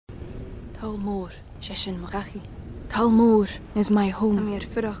Talmor, Shishin Magachi. Talmor is my home.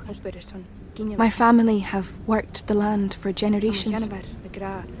 My family have worked the land for generations.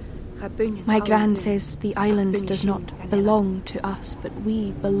 My gran says the island does not belong to us, but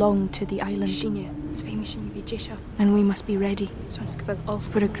we belong to the island. And we must be ready,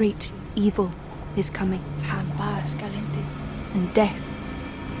 for a great evil is coming, and death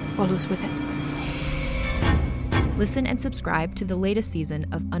follows with it. Listen and subscribe to the latest season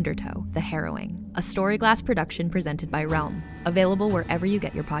of Undertow, The Harrowing, a Storyglass production presented by Realm, available wherever you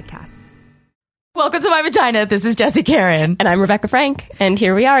get your podcasts. Welcome to My Vagina. This is Jessie Karen. And I'm Rebecca Frank. And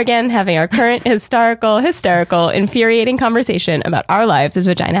here we are again, having our current hysterical, infuriating conversation about our lives as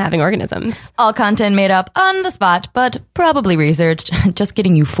vagina-having organisms. All content made up on the spot, but probably researched. Just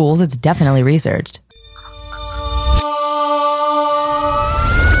kidding, you fools. It's definitely researched.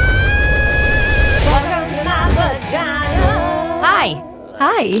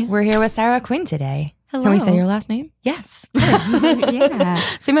 Hi. We're here with Sarah Quinn today. Hello. Can we say your last name? Yes. Yeah.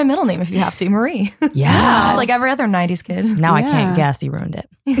 Say my middle name if you have to, Marie. Yes. Like every other 90s kid. Now I can't guess. You ruined it.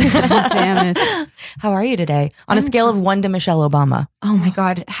 Damn it. How are you today? On a scale of 1 to Michelle Obama. Oh my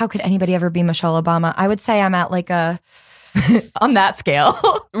God. How could anybody ever be Michelle Obama? I would say I'm at like a... On that scale.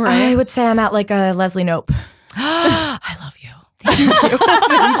 I would say I'm at like a Leslie Knope. I love you. Thank you.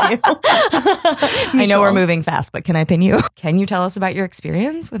 I know we're moving fast, but can I pin you? Can you tell us about your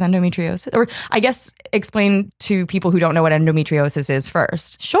experience with endometriosis? Or I guess explain to people who don't know what endometriosis is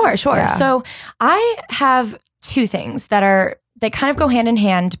first. Sure. Yeah. So I have two things they kind of go hand in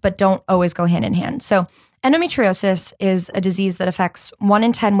hand, but don't always go hand in hand. So endometriosis is a disease that affects 1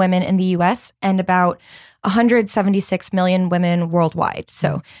 in 10 women in the US and about 176 million women worldwide.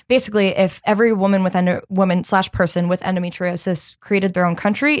 So basically, if every woman / person with endometriosis created their own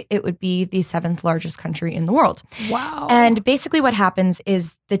country, it would be the 7th largest country in the world. Wow. And basically what happens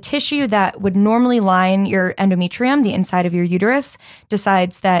is the tissue that would normally line your endometrium, the inside of your uterus,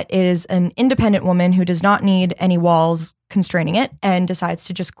 decides that it is an independent woman who does not need any walls constraining it and decides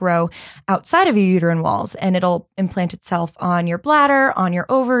to just grow outside of your uterine walls. And it'll implant itself on your bladder, on your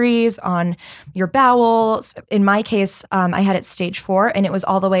ovaries, on your bowels. In my case, I had it stage 4 and it was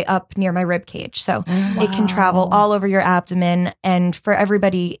all the way up near my rib cage. So it can travel all over your abdomen. And for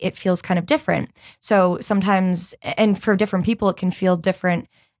everybody, it feels kind of different. So sometimes, and for different people, it can feel different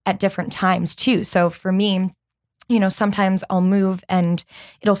at different times too. So for me, sometimes I'll move and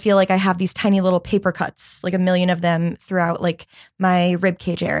it'll feel like I have these tiny little paper cuts, like a million of them throughout like my rib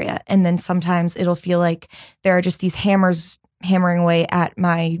cage area. And then sometimes it'll feel like there are just these hammers hammering away at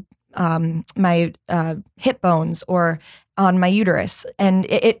my hip bones or on my uterus. And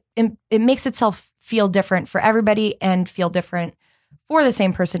it makes itself feel different for everybody and feel different for the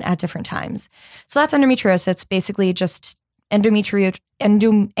same person at different times. So that's endometriosis. It's basically just endometrial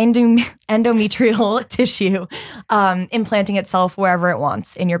tissue implanting itself wherever it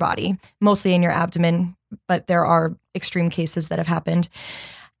wants in your body, mostly in your abdomen, but there are extreme cases that have happened.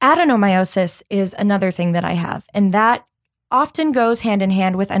 Adenomyosis is another thing that I have, and that often goes hand in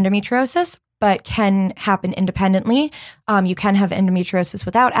hand with endometriosis, but can happen independently. You can have endometriosis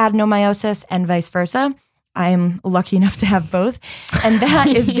without adenomyosis and vice versa. I'm lucky enough to have both. And that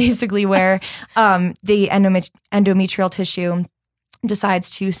is basically where the endometrial tissue decides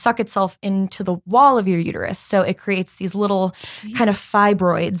to suck itself into the wall of your uterus. So it creates these little kind of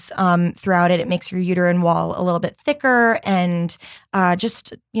fibroids throughout it. It makes your uterine wall a little bit thicker and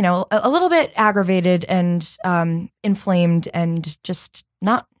just, a little bit aggravated and inflamed and just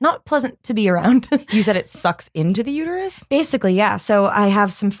not pleasant to be around. You said it sucks into the uterus? Basically, yeah. So I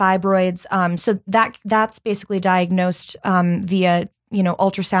have some fibroids. So that's basically diagnosed via,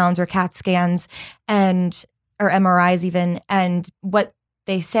 ultrasounds or CAT scans or MRIs even. And what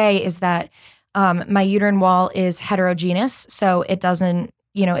they say is that my uterine wall is heterogeneous. So it doesn't,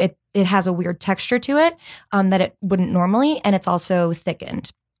 it has a weird texture to it that it wouldn't normally. And it's also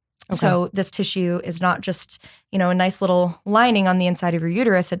thickened. Okay. So this tissue is not just, a nice little lining on the inside of your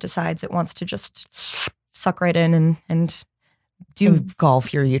uterus. It decides it wants to just suck right in and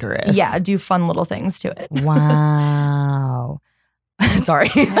engulf your uterus. Yeah, do fun little things to it. Wow. Sorry.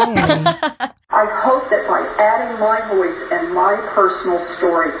 I hope that by adding my voice and my personal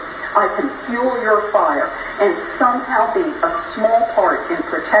story, I can fuel your fire and somehow be a small part in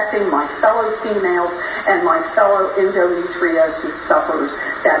protecting my fellow females and my fellow endometriosis sufferers.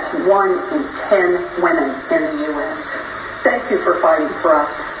 That's 1 in 10 women in the U.S. Thank you for fighting for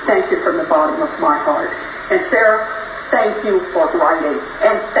us. Thank you from the bottom of my heart. And Sarah, thank you for writing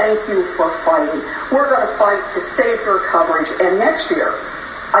and thank you for fighting. We're going to fight to save your coverage, and next year,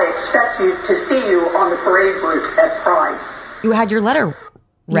 I expect to see you on the parade route at Pride. You had your letter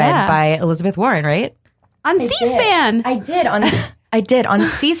read by Elizabeth Warren, right? On C-SPAN. I did on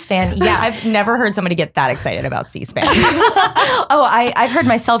C-SPAN. Yeah. I've never heard somebody get that excited about C-SPAN. I've heard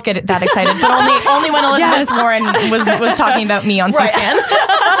myself get that excited, but only when Elizabeth Warren was talking about me on C-SPAN.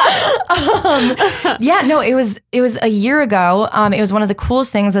 It was a year ago. It was one of the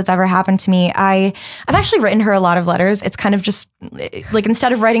coolest things that's ever happened to me. I've actually written her a lot of letters. It's kind of just like,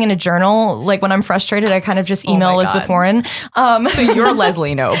 instead of writing in a journal, like when I'm frustrated, I kind of just email Elizabeth Warren. So you're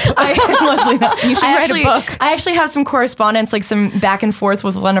Leslie Knope. I am Leslie Knope. You should write a book. I actually have some correspondence, like some back and forth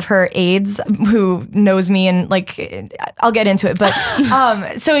with one of her aides who knows me, and like I'll get into it. But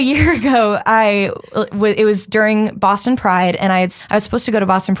so a year ago, it was during Boston Pride, and I was supposed to go to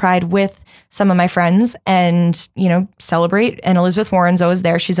Boston Pride with some of my friends and, celebrate. And Elizabeth Warren's always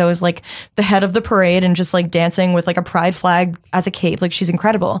there. She's always like the head of the parade and just like dancing with like a pride flag as a cape. Like, she's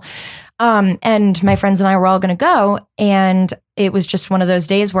incredible. And my friends and I were all going to go. And it was just one of those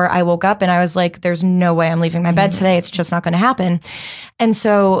days where I woke up and I was like, there's no way I'm leaving my bed today. It's just not going to happen. And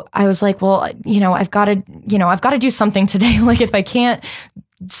so I was like, well, I've got to do something today. Like, if I can't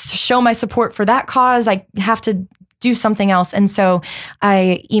show my support for that cause, I have to do something else. And so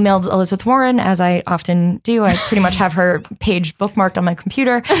I emailed Elizabeth Warren, as I often do. I pretty much have her page bookmarked on my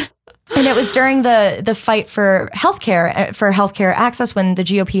computer. And it was during the fight for healthcare access, when the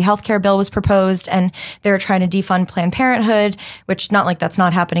GOP healthcare bill was proposed and they were trying to defund Planned Parenthood, which, not like that's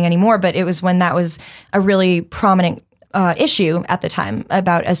not happening anymore, but it was when that was a really prominent issue at the time,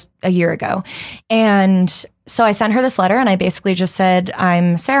 about a year ago. And so I sent her this letter, and I basically just said,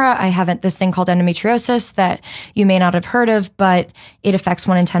 I'm Sarah. I have this thing called endometriosis that you may not have heard of, but it affects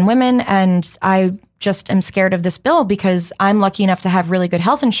 1 in 10 women. And I just am scared of this bill because I'm lucky enough to have really good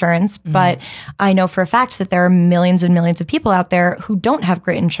health insurance. But I know for a fact that there are millions and millions of people out there who don't have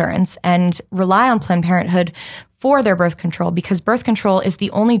great insurance and rely on Planned Parenthood for their birth control, because birth control is the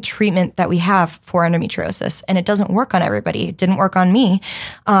only treatment that we have for endometriosis, and it doesn't work on everybody. It didn't work on me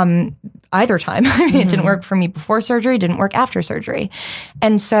either time. I mean, it didn't work for me before surgery, didn't work after surgery.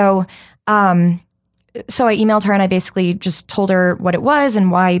 And so I emailed her, and I basically just told her what it was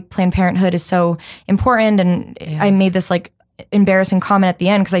and why Planned Parenthood is so important. And I made this like embarrassing comment at the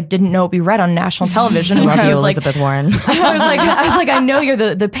end because I didn't know it'd be read on national television. Love I you, was Elizabeth Warren. I was like, I know you're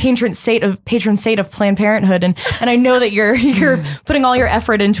the patron saint of Planned Parenthood, and I know that you're putting all your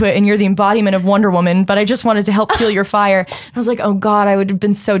effort into it, and you're the embodiment of Wonder Woman. But I just wanted to help fuel your fire. I was like, oh God, I would have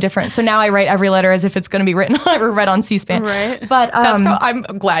been so different. So now I write every letter as if it's going to be written or read on C-SPAN. Right. But I'm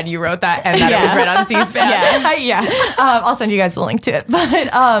glad you wrote that and that it was read on C-SPAN. I'll send you guys the link to it.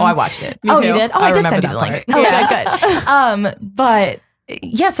 But I watched it. Me too. You did? Oh, I did send you the part. link. Okay, good. But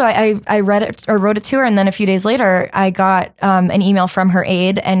yeah, so I read it or wrote it to her, and then a few days later, I got an email from her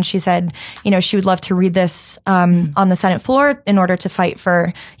aide, and she said, she would love to read this on the Senate floor in order to fight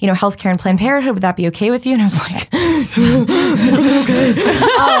for, healthcare and Planned Parenthood. Would that be okay with you? And I was like, okay.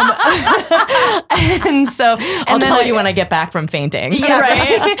 And so I'll tell you when I get back from fainting. Yeah,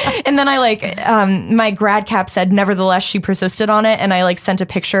 right. And then I my grad cap said, nevertheless, she persisted on it, and I sent a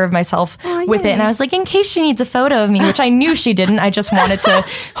picture of myself with it, and I was like, in case she needs a photo of me, which I knew she didn't. I just wanted to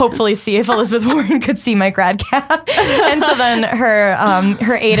hopefully see if Elizabeth Warren could see my grad cap. And so then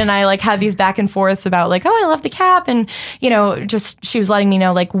her aide and I had these back and forths about I love the cap, and just she was letting me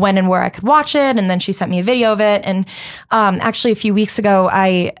know when and where I could watch it, and then she sent me a video of it. And actually a few weeks ago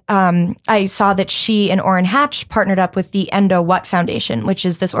I saw that she and Orrin Hatch partnered up with the Endo What Foundation, which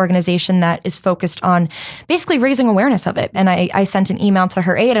is this organization that is focused on basically raising awareness of it. And I sent an email to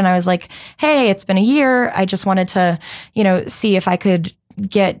her aide, and I was like, hey, it's been a year. I just wanted to see if I could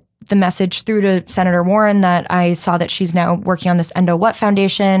get the message through to Senator Warren that I saw that she's now working on this Endo What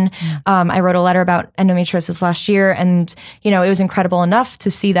Foundation. I wrote a letter about endometriosis last year, and it was incredible enough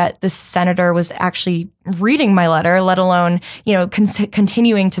to see that the senator was actually reading my letter, let alone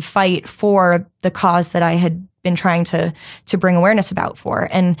continuing to fight for the cause that I had been trying to bring awareness about for.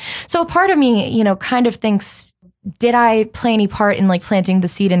 And so part of me kind of thinks, did I play any part in planting the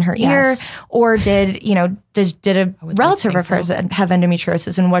seed in her ear, or did a relative of hers have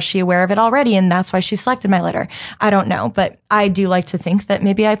endometriosis, and was she aware of it already, and that's why she selected my letter? I don't know, but I do like to think that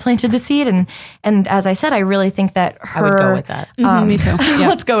maybe I planted the seed, and as I said, I really think that her. I would go with that. Me too. Yeah.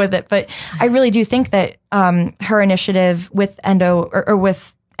 Let's go with it. But I really do think that her initiative with Endo or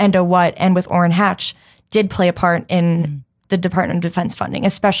with Endo What and with Orrin Hatch did play a part in the Department of Defense funding,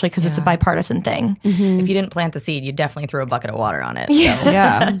 especially because it's a bipartisan thing. Mm-hmm. If you didn't plant the seed, you'd definitely throw a bucket of water on it. So.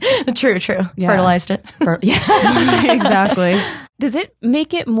 Yeah. True. Yeah. Fertilized it. Exactly. Does it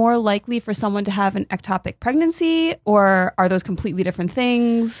make it more likely for someone to have an ectopic pregnancy, or are those completely different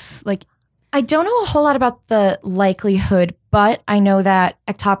things? I don't know a whole lot about the likelihood, but I know that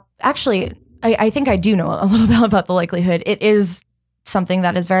actually, I think I do know a little bit about the likelihood. It is something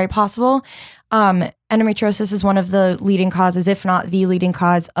that is very possible. Endometriosis is one of the leading causes, if not the leading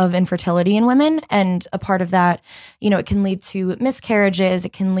cause, of infertility in women. And a part of that, it can lead to miscarriages.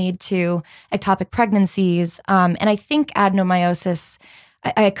 It can lead to ectopic pregnancies. And I think adenomyosis,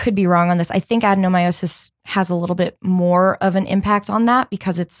 I could be wrong on this. I think adenomyosis has a little bit more of an impact on that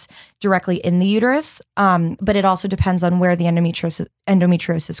because it's directly in the uterus. But it also depends on where the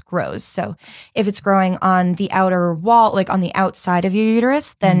endometriosis grows. So if it's growing on the outer wall, like on the outside of your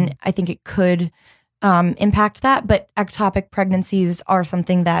uterus, then I think it could impact that. But ectopic pregnancies are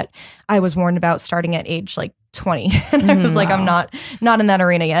something that I was warned about starting at age 20. And I was like, I'm not in that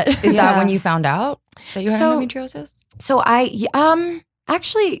arena yet. Is that when you found out that you had endometriosis? So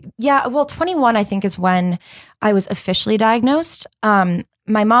actually, yeah. Well, 21, I think, is when I was officially diagnosed.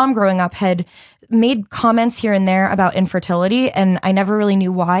 My mom growing up had made comments here and there about infertility, and I never really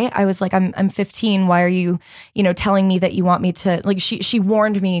knew why. I was like, I'm 15. Why are you, telling me that you want me to, she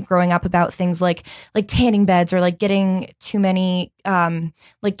warned me growing up about things like tanning beds or getting too many,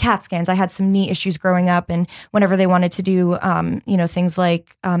 CAT scans. I had some knee issues growing up, and whenever they wanted to do, things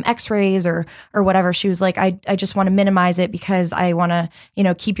like, x-rays or whatever, she was like, I just want to minimize it because I want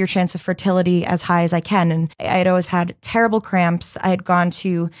to, keep your chance of fertility as high as I can. And I had always had terrible cramps. I had gone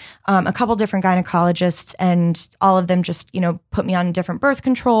to, a couple different gynecologists, and all of them just, put me on different birth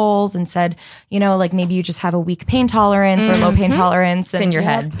controls and said, maybe you just have a weak pain tolerance or low pain tolerance. It's in your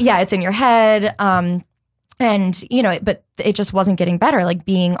head. Yeah, it's in your head. And, but it just wasn't getting better.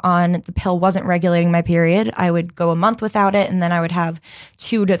 Being on the pill wasn't regulating my period. I would go a month without it, and then I would have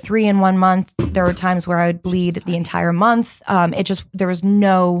 2 to 3 in 1 month. There were times where I would bleed the entire month. There was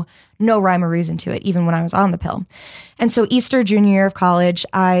no rhyme or reason to it, even when I was on the pill. And so Easter junior year of college,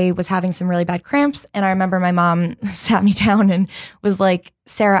 I was having some really bad cramps. And I remember my mom sat me down and was like,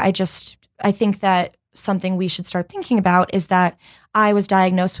 Sarah, I think that something we should start thinking about is that I was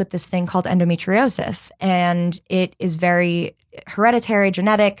diagnosed with this thing called endometriosis, and it is very hereditary,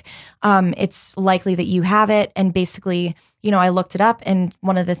 genetic. It's likely that you have it. And basically, I looked it up, and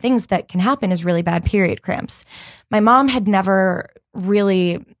one of the things that can happen is really bad period cramps. My mom had never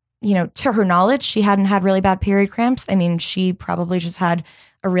really, to her knowledge, she hadn't had really bad period cramps. I mean, she probably just had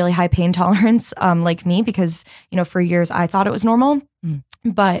a really high pain tolerance, like me, because, for years I thought it was normal.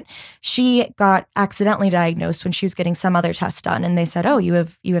 But she got accidentally diagnosed when she was getting some other test done. And they said, oh, you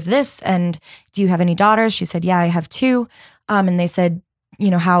have this. And do you have any daughters? She said, yeah, I have 2. And they said,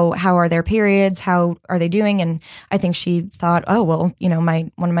 how are their periods? How are they doing? And I think she thought, oh, well,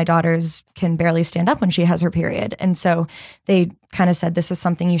 one of my daughters can barely stand up when she has her period. And so they kind of said, this is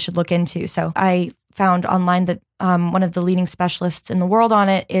something you should look into. So I found online that one of the leading specialists in the world on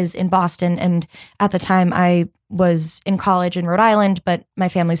it is in Boston. And at the time I was in college in Rhode Island, but my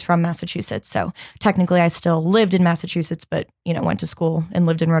family's from Massachusetts. So technically I still lived in Massachusetts, but, went to school and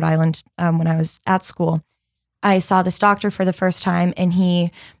lived in Rhode Island when I was at school. I saw this doctor for the first time, and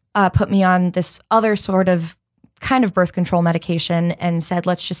he put me on this other sort of kind of birth control medication and said,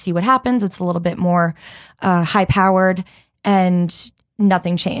 let's just see what happens. It's a little bit more high powered, and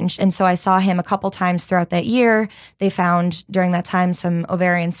nothing changed. And so I saw him a couple times throughout that year. They found during that time some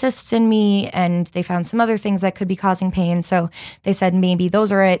ovarian cysts in me, and they found some other things that could be causing pain. So they said, maybe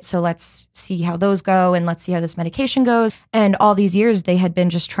those are it. So let's see how those go, and let's see how this medication goes. And all these years they had been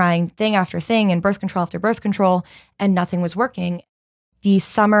just trying thing after thing and birth control after birth control, and nothing was working. The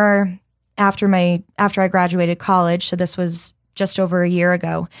summer after I graduated college, so this was just over a year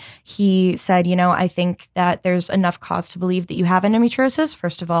ago, he said, I think that there's enough cause to believe that you have endometriosis.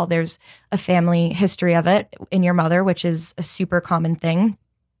 First of all, there's a family history of it in your mother, which is a super common thing.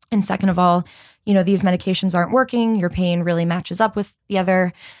 And second of all, these medications aren't working. Your pain really matches up with the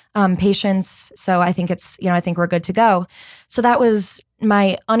other patients. So I think I think we're good to go. So that was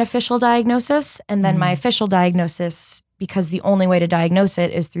my unofficial diagnosis. And then my official diagnosis, because the only way to diagnose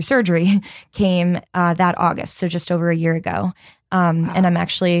it is through surgery, came that August, so just over a year ago. And I'm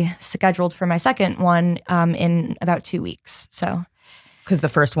actually scheduled for my second one in about 2 weeks. So, because the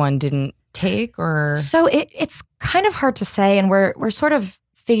first one didn't take, or so it's kind of hard to say, and we're sort of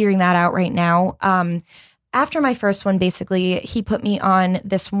figuring that out right now. After my first one, basically, he put me on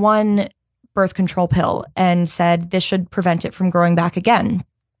this one birth control pill and said this should prevent it from growing back again.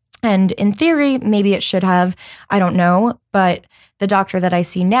 And in theory, maybe it should have, I don't know, but the doctor that I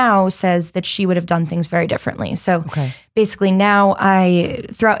see now says that she would have done things very differently. So basically now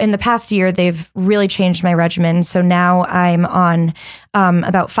throughout in the past year, they've really changed my regimen. So now I'm on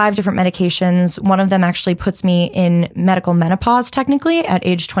about 5 different medications. One of them actually puts me in medical menopause technically at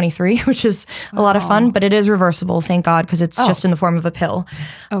age 23, which is a lot of fun, but it is reversible, thank God, because it's just in the form of a pill.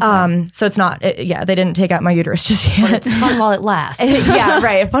 So it's not, they didn't take out my uterus just yet. But it's fun while it lasts. Yeah,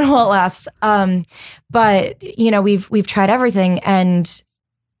 right. Fun while it lasts. But we've tried everything, and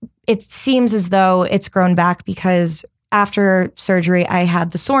it seems as though it's grown back because after surgery, I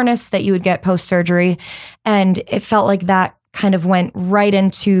had the soreness that you would get post-surgery, and it felt like that kind of went right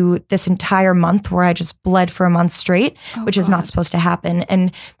into this entire month where I just bled for a month straight, which is not supposed to happen.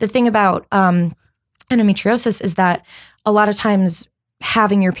 And the thing about endometriosis is that a lot of times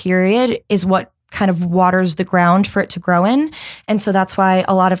having your period is what kind of waters the ground for it to grow in. And so that's why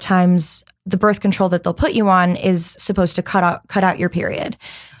a lot of times the birth control that they'll put you on is supposed to cut out your period.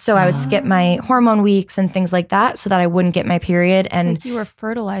 So I would skip my hormone weeks and things like that so that I wouldn't get my period. And it's like you were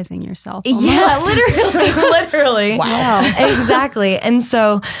fertilizing yourself. Yeah, literally. Wow. Exactly. And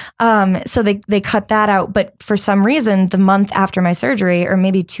so they cut that out. But for some reason, the month after my surgery, or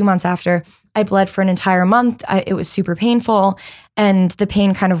maybe 2 months after, I bled for an entire month. It was super painful. And the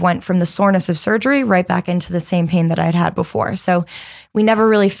pain kind of went from the soreness of surgery right back into the same pain that I'd had before. So we never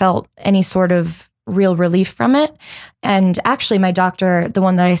really felt any sort of real relief from it. And actually, my doctor, the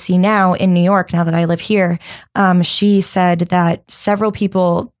one that I see now in New York, now that I live here, she said that several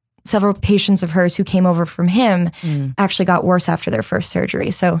patients of hers who came over from him actually got worse after their first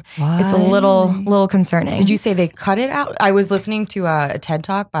surgery. So it's a little concerning. Did you say they cut it out? I was listening to a TED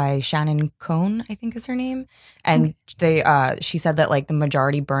Talk by Shannon Cohn, I think is her name. And she said that like the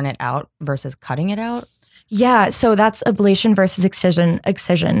majority burn it out versus cutting it out. Yeah, so that's ablation versus excision.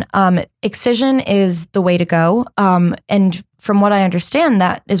 Excision is the way to go. And from what I understand,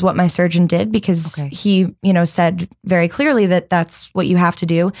 that is what my surgeon did because he, said very clearly that that's what you have to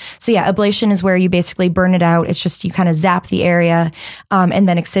do. So yeah, ablation is where you basically burn it out. It's just you kind of zap the area. And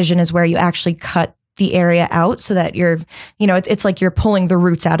then excision is where you actually cut the area out so that you're, it's like you're pulling the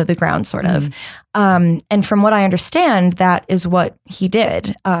roots out of the ground sort of. And from what I understand, that is what he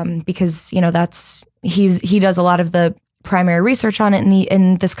did. Because, he does a lot of the primary research on it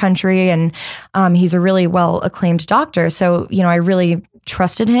in this country. And, he's a really well acclaimed doctor. So, I really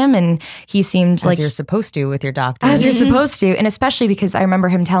trusted him, and he seemed like you're supposed to with your doctor. As you're supposed to. And especially because I remember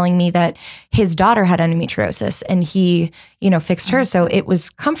him telling me that his daughter had endometriosis and he, fixed her. So it was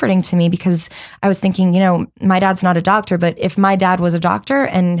comforting to me because I was thinking, my dad's not a doctor, but if my dad was a doctor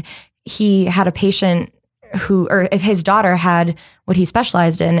and he had a patient or if his daughter had what he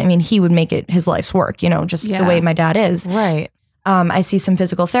specialized in, I mean, he would make it his life's work, just the way my dad is. Right. I see some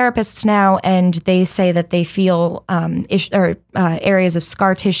physical therapists now, and they say that they feel areas of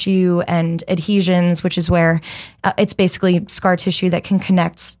scar tissue and adhesions, which is where it's basically scar tissue that can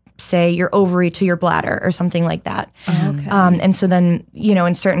connect, say, your ovary to your bladder or something like that. Okay. And so then,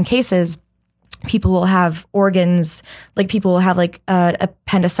 in certain cases, people will have organs, like people will have like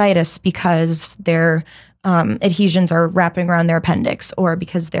appendicitis because their adhesions are wrapping around their appendix, or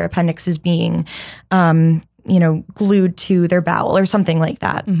because their appendix is being glued to their bowel or something like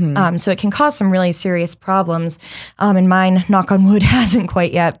that. So it can cause some really serious problems. And mine, knock on wood, hasn't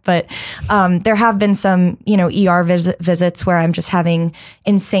quite yet. But there have been some, ER visits where I'm just having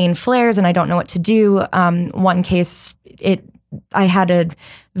insane flares and I don't know what to do. One case, I had a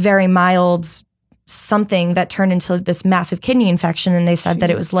very mild something that turned into this massive kidney infection, and they said that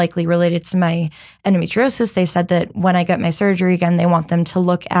it was likely related to my endometriosis. They said that when I get my surgery again, they want them to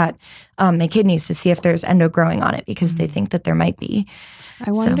look at my kidneys to see if there's endo growing on it because they think that there might be.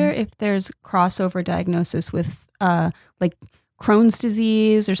 I wonder if there's crossover diagnosis with like Crohn's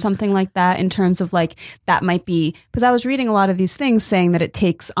disease or something like that, in terms of like that might be, because I was reading a lot of these things saying that it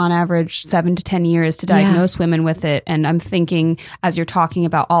takes on average 7 to 10 years to diagnose women with it. And I'm thinking, as you're talking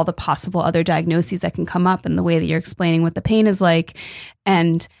about all the possible other diagnoses that can come up and the way that you're explaining what the pain is like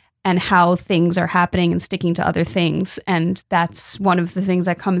and how things are happening and sticking to other things. And that's one of the things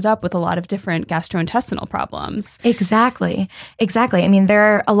that comes up with a lot of different gastrointestinal problems. Exactly. I mean,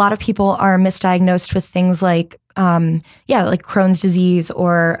 a lot of people are misdiagnosed with things like like Crohn's disease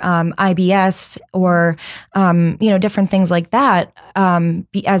or IBS or different things like that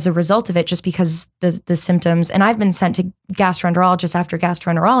as a result of it, just because the symptoms. And I've been sent to gastroenterologist after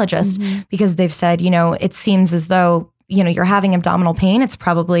gastroenterologist because they've said, it seems as though you're having abdominal pain. It's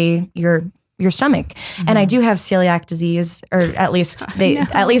probably your stomach. And I do have celiac disease, or at least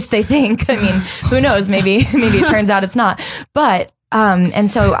they think. I mean, who knows? Maybe it turns out it's not. But And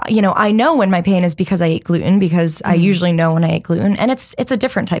so, I know when my pain is because I ate gluten, because I usually know when I ate gluten, and it's a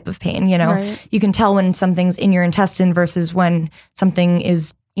different type of pain. Right. You can tell when something's in your intestine versus when something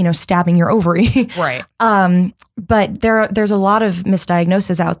is, stabbing your ovary. Right. But there's a lot of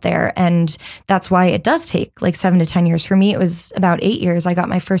misdiagnosis out there, and that's why it does take like 7 to 10 years. For me, it was about 8 years. I got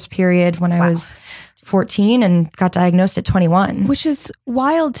my first period when I was 14 and got diagnosed at 21. Which is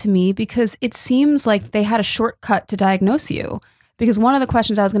wild to me because it seems like they had a shortcut to diagnose you. Because one of the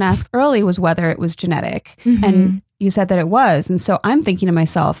questions I was going to ask early was whether it was genetic. Mm-hmm. And you said that it was. And so I'm thinking to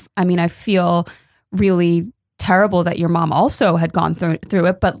myself, I mean, I feel really terrible that your mom also had gone through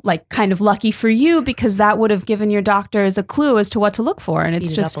it, but like kind of lucky for you because that would have given your doctors a clue as to what to look for. And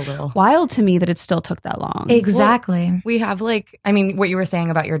it's just wild to me that it still took that long. Exactly. Well, we have what you were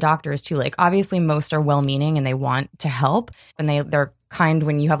saying about your doctors too, like obviously most are well-meaning and they want to help and they're kind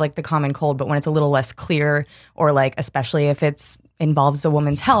when you have like the common cold, but when it's a little less clear or like especially if it's involves a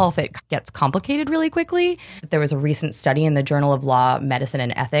woman's health, it gets complicated really quickly. There was a recent study in the Journal of Law, Medicine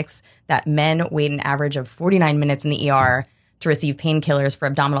and Ethics that men wait an average of 49 minutes in the ER to receive painkillers for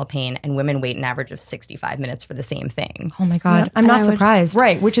abdominal pain, and women wait an average of 65 minutes for the same thing. Oh my God. Yep. I'm not surprised.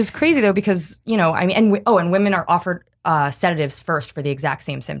 Right, which is crazy though, because, and women are offered sedatives first for the exact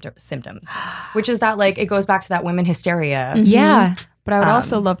same symptoms, which is that like, it goes back to that women hysteria. Mm-hmm. Yeah. But I would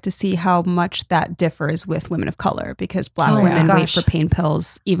also love to see how much that differs with women of color because Black women wait for pain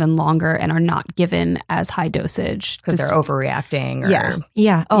pills even longer and are not given as high dosage. Because they're overreacting.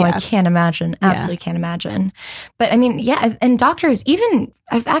 Yeah. Oh, I can't imagine. Absolutely can't imagine. But I mean, and doctors,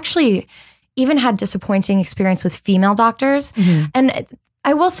 I've actually even had disappointing experience with female doctors. Mm-hmm. And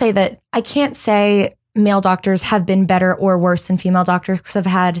I will say that I can't say male doctors have been better or worse than female doctors because I've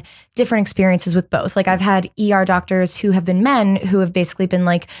had different experiences with both. Like I've had ER doctors who have been men who have basically been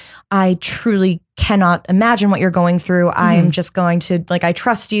like, I truly cannot imagine what you're going through. Mm-hmm. I'm just going to I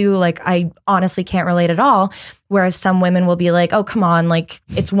trust you. Like I honestly can't relate at all. Whereas some women will be like, oh, come on. Like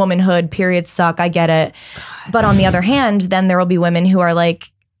it's womanhood, periods suck. I get it. But on the other hand, then there will be women who are like,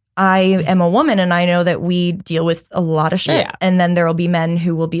 I am a woman and I know that we deal with a lot of shit. Yeah. And then there will be men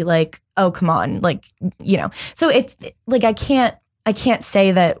who will be like, oh, come on. So it's like, I can't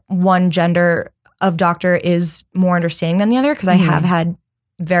say that one gender of doctor is more understanding than the other because I have had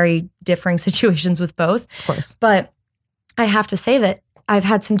very differing situations with both. Of course. But I have to say that I've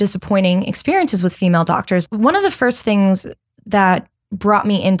had some disappointing experiences with female doctors. One of the first things that brought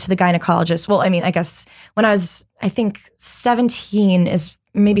me into the gynecologist, well, I mean, I guess when I was, 17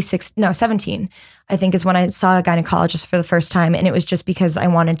 I think is when I saw a gynecologist for the first time. And it was just because I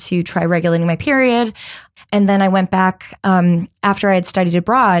wanted to try regulating my period. And then I went back after I had studied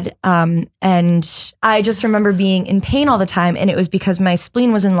abroad. And I just remember being in pain all the time. And it was because my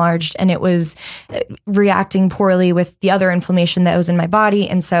spleen was enlarged and it was reacting poorly with the other inflammation that was in my body.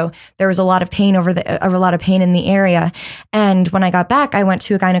 And so there was a lot of pain in the area. And when I got back, I went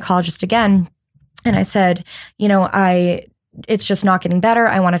to a gynecologist again. And I said, it's just not getting better.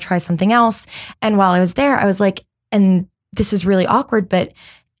 I want to try something else. And while I was there, I was like, and this is really awkward, but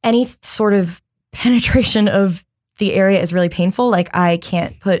any sort of penetration of the area is really painful. Like I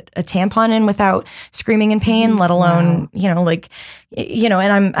can't put a tampon in without screaming in pain, let alone,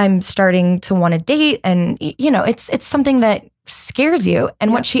 and I'm starting to want to date and, it's something that scares you.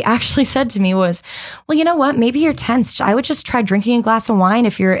 And what she actually said to me was, well, you know what? Maybe you're tense. I would just try drinking a glass of wine.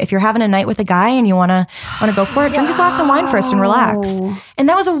 If you're having a night with a guy and you want to go for it, drink a glass of wine first and relax. And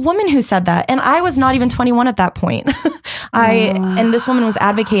that was a woman who said that. And I was not even 21 at that point. And this woman was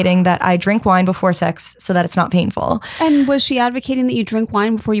advocating that I drink wine before sex so that it's not painful. And was she advocating that you drink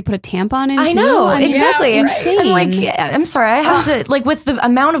wine before you put a tampon in? I know, exactly. Insane. I'm like, I'm sorry. I have to, with the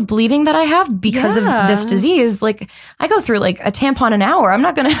amount of bleeding that I have because of this disease, I go through a tampon an hour. I'm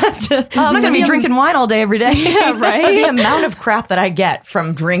not going to have to, I'm not going to be drinking wine all day, every day. Yeah, right. The amount of crap that I get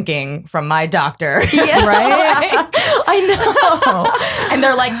from drinking from my doctor. Yeah. Right. I know. And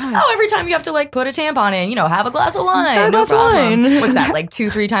they're like, oh, every time you have to put a tampon in, have a glass of wine. Have a glass of wine. What's that,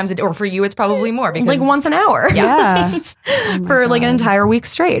 2-3 times a day? Or for you, it's probably more because once an hour. Yeah. For an entire week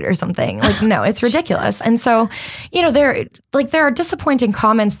straight or something. No, it's ridiculous. Jesus. And so, there are disappointing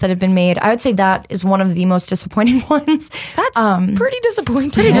comments that have been made. I would say that is one of the most disappointing ones. That's pretty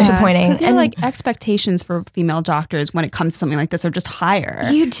disappointing. Pretty disappointing. Because expectations for female doctors when it comes to something like this are just higher.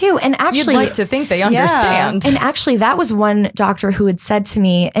 You do. And actually, you'd like to think they understand. And actually, that was one doctor who had said to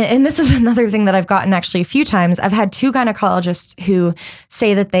me, and this is another thing that I've gotten actually a few times. I've had 2 gynecologists who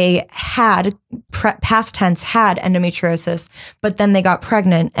say that they had, past tense, had endometriosis, but then they got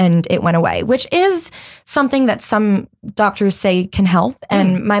pregnant and it went away, which is something that some doctors say can help.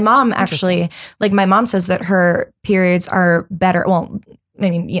 And my mom actually, like my mom says that her periods are better. Well, I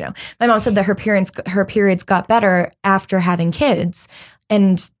mean, you know, my mom said that her periods got better after having kids.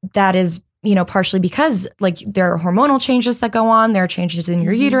 And that is, you know, partially because like there are hormonal changes that go on. There are changes in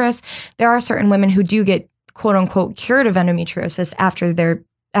your uterus. There are certain women who do get quote unquote cured of endometriosis after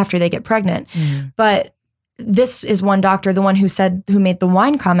they get pregnant. But this is one doctor, the one who made the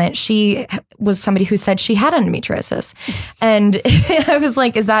wine comment. She was somebody who said she had endometriosis. And I was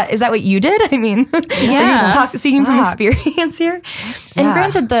like, is that what you did? I mean, speaking from experience here. And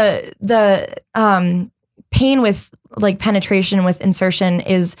granted, the pain with like penetration with insertion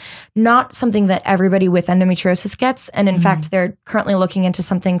is not something that everybody with endometriosis gets. And in fact, they're currently looking into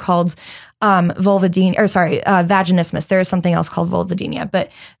something called vaginismus. There is something else called vulvodynia,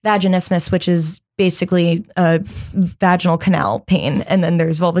 but vaginismus, which is basically a vaginal canal pain. And then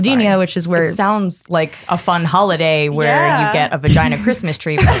there's vulvodynia, which is where... It sounds like a fun holiday where you get a vagina Christmas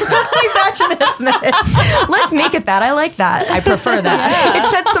tree, but it's not. Vaginismus. Let's make it that. I like that. I prefer that. It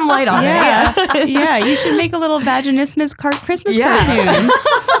sheds some light on it. Yeah, you should make a little vaginismus Christmas cartoon.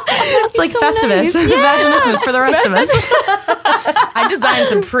 It's like so Festivus. Nice. Vaginismus for the rest of us. I designed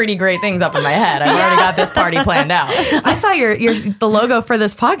some pretty great things up in my head. I've already got this party planned out. I saw the logo for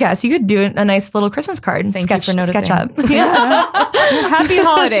this podcast. You could do a nice little Christmas card. Thank you for noticing. Sketch up. Happy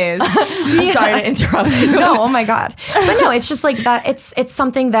holidays. Sorry to interrupt you. No, oh my God. But no, it's just like that. It's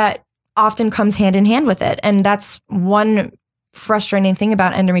something that often comes hand in hand with it. And that's one frustrating thing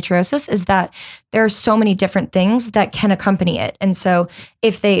about endometriosis is that there are so many different things that can accompany it. And so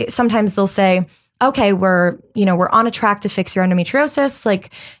sometimes they'll say, okay, we're on a track to fix your endometriosis.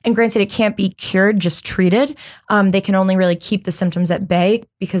 Like, and granted, it can't be cured, just treated. They can only really keep the symptoms at bay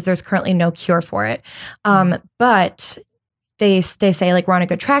because there's currently no cure for it. But they say like, we're on a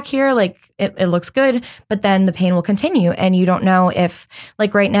good track here. Like it looks good, but then the pain will continue. And you don't know if,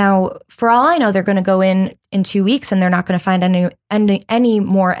 like right now, for all I know, they're going to go in 2 weeks and they're not going to find any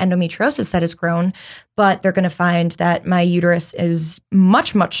more endometriosis that has grown, but they're going to find that my uterus is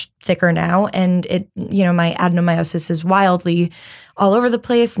much, much thicker now. And my adenomyosis is wildly all over the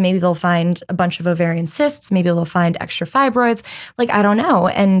place. Maybe they'll find a bunch of ovarian cysts. Maybe they'll find extra fibroids. Like, I don't know.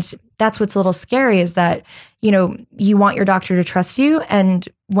 And that's what's a little scary is that, you want your doctor to trust you. And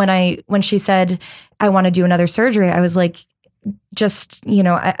when she said, I want to do another surgery, I was like,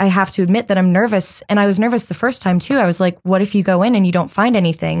 I have to admit that I'm nervous. And I was nervous the first time too. I was like, what if you go in and you don't find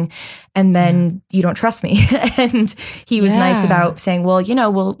anything and then you don't trust me? And he was nice about saying, well,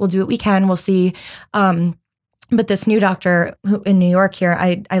 we'll do what we can. We'll see. But this new doctor in New York here,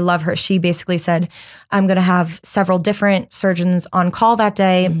 I love her. She basically said, I'm going to have several different surgeons on call that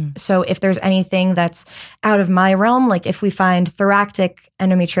day. So if there's anything that's out of my realm, like if we find thoracic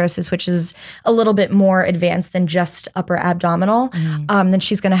endometriosis, which is a little bit more advanced than just upper abdominal, then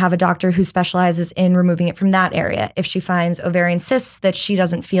she's going to have a doctor who specializes in removing it from that area. If she finds ovarian cysts that she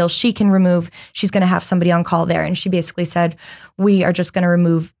doesn't feel she can remove, she's going to have somebody on call there. And she basically said, we are just going to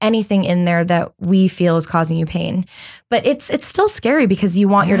remove anything in there that we feel is causing you pain. But it's still scary because you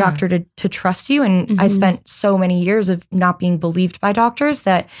want your doctor to trust you. And I spent so many years of not being believed by doctors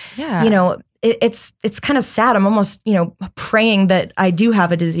that, it's kind of sad. I'm almost, praying that I do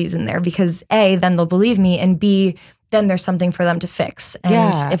have a disease in there because A, then they'll believe me, and B, then there's something for them to fix.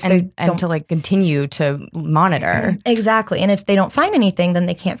 And if they don't to like continue to monitor. Exactly. And if they don't find anything, then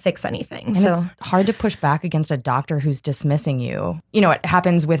they can't fix anything. And it's hard to push back against a doctor who's dismissing you. It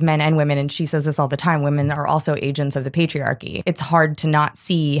happens with men and women. And she says this all the time. Women are also agents of the patriarchy. It's hard to not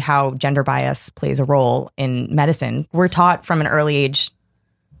see how gender bias plays a role in medicine. We're taught from an early age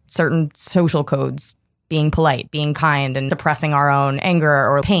certain social codes, being polite, being kind, and suppressing our own anger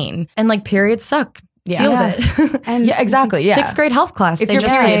or pain. And like periods suck. Deal with it. And exactly. Yeah. 6th grade health class. It's your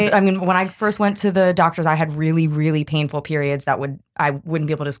period. I mean, when I first went to the doctors, I had really, really painful periods that I wouldn't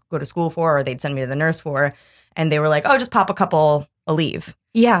be able to go to school for, or they'd send me to the nurse for. And they were like, oh, just pop a couple a leave.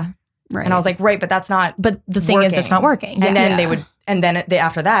 Yeah. Right. And I was like, right, but that's not But the thing is, that's not working. And then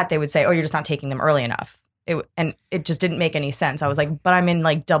after that, they would say, oh, you're just not taking them early enough. And it just didn't make any sense. I was like, but I'm in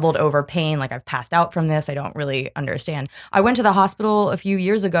like doubled over pain. Like I've passed out from this. I don't really understand. I went to the hospital a few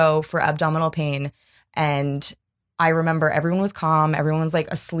years ago for abdominal pain. And I remember everyone was calm. Everyone was like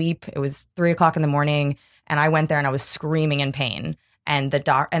asleep. It was 3:00 in the morning. And I went there and I was screaming in pain. And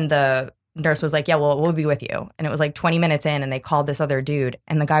the nurse was like, yeah, well, we'll be with you. And it was like 20 minutes in and they called this other dude.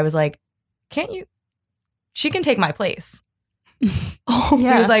 And the guy was like, can't you she can take my place. Oh, He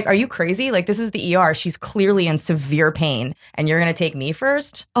was like, are you crazy? Like, this is the ER. She's clearly in severe pain and you're going to take me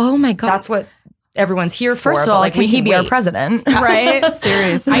first? Oh my God. That's what everyone's here for. First of all, like, can he be our president? Right?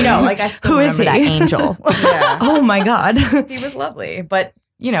 Seriously. I know. Like, I still Who is remember he? that angel. Yeah. Oh my God. He was lovely. But,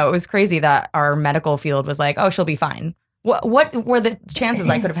 you know, it was crazy that our medical field was like, oh, she'll be fine. What were the chances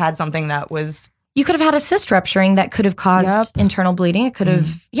I could have had something that was... You could have had a cyst rupturing that could have caused internal bleeding. It could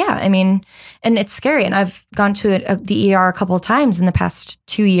have, I mean, and it's scary. And I've gone to the ER a couple of times in the past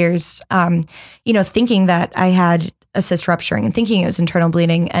 2 years, you know, thinking that I had a cyst rupturing and thinking it was internal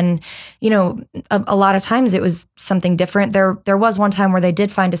bleeding. And, you know, a lot of times it was something different. There was one time where they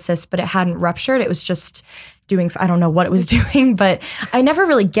did find a cyst, but it hadn't ruptured. It was just doing, I don't know what it was doing, but I never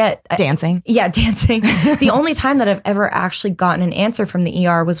really get dancing. Yeah, dancing. The only time that I've ever actually gotten an answer from the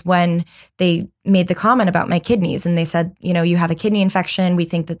ER was when they made the comment about my kidneys. And they said, you know, you have a kidney infection. We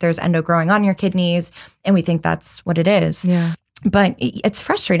think that there's endo growing on your kidneys. And we think that's what it is. Yeah. But it's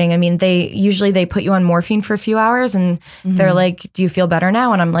frustrating. I mean, they put you on morphine for a few hours and they're like, do you feel better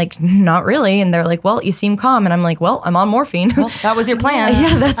now? And I'm like, not really. And they're like, well, you seem calm. And I'm like, well, I'm on morphine. Well, that was your plan.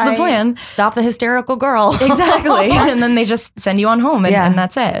 Yeah, that's the plan. Stop the hysterical girl. Exactly. And then they just send you on home and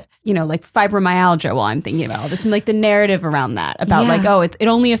that's it. You know, like fibromyalgia while I'm thinking about all this and like the narrative around that about like, oh, it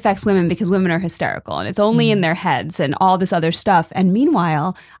only affects women because women are hysterical and it's only in their heads and all this other stuff. And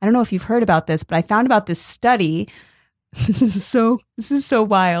meanwhile, I don't know if you've heard about this, but I found about this study. This is so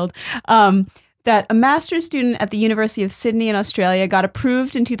wild. That a master's student at the University of Sydney in Australia got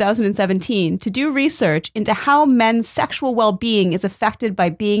approved in 2017 to do research into how men's sexual well-being is affected by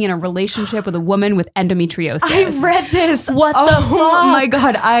being in a relationship with a woman with endometriosis. I read this. What the fuck? Oh my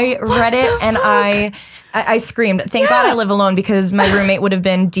God. I read it and I screamed. Thank God I live alone because my roommate would have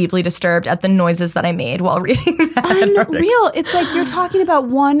been deeply disturbed at the noises that I made while reading that. Unreal. It's like you're talking about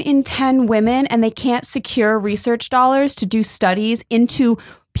 1 in 10 women and they can't secure research dollars to do studies into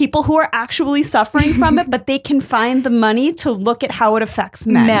people who are actually suffering from it, but they can find the money to look at how it affects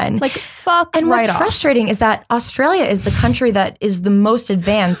men. Like, fuck. And what's frustrating is that Australia is the country that is the most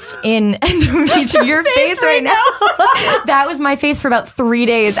advanced in endometriosis. Your face right now. That was my face for about 3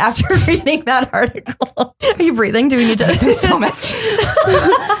 days after reading that article. Are you breathing? Do we need to? There's so much.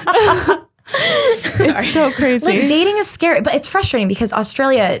 It's so crazy. Like, dating is scary, but it's frustrating because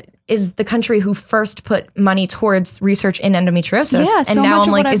Australia is the country who first put money towards research in endometriosis. Yeah, and so now much I'm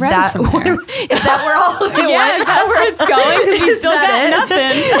of like, what is I've that read is from there. is that where all of it Is that where it's going? Because we still got nothing.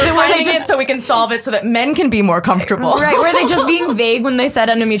 We're finding it so we can solve it so that men can be more comfortable. Right? Were they just being vague when they said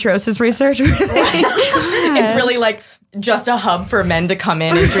endometriosis research? It's really like just a hub for men to come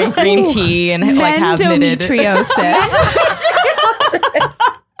in and drink green tea and like have knitted. Endometriosis.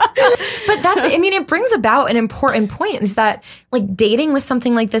 But that's, I mean, it brings about an important point is that like dating with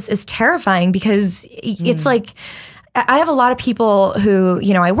something like this is terrifying because it's like, I have a lot of people who,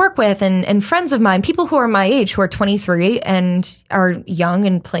 you know, I work with and friends of mine, people who are my age, who are 23 and are young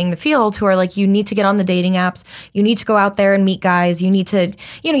and playing the field, who are like, you need to get on the dating apps. You need to go out there and meet guys. You need to,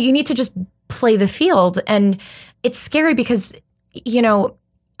 you know, you need to just play the field. And it's scary because, you know,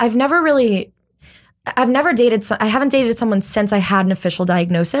 I haven't dated someone since I had an official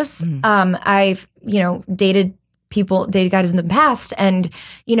diagnosis. I've, you know, dated guys in the past and,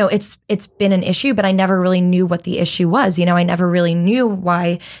 you know, it's been an issue, but I never really knew what the issue was. You know, I never really knew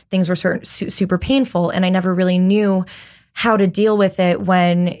why things were super painful. And I never really knew how to deal with it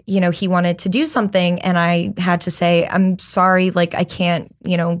when, you know, he wanted to do something and I had to say, I'm sorry, like I can't,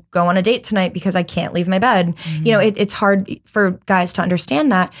 you know, go on a date tonight because I can't leave my bed. You know, it's hard for guys to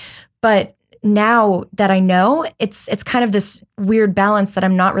understand that. But now that I know, it's kind of this weird balance that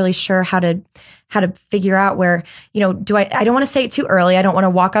I'm not really sure how to figure out where, you know, I don't want to say it too early. I don't want to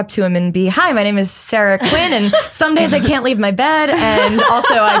walk up to him and be, hi, my name is Sarah Quinn. And some days I can't leave my bed. And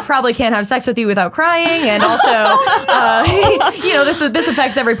also I probably can't have sex with you without crying. And also, you know, this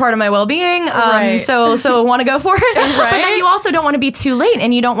affects every part of my well-being. So want to go for it. Right? But then you also don't want to be too late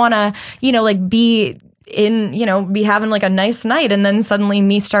and you don't want to, you know, like be having like a nice night and then suddenly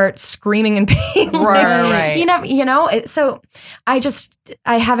me start screaming in pain. Right. You know, so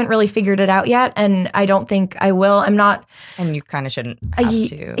I haven't really figured it out yet and I don't think I will. I'm not. And you kind of shouldn't have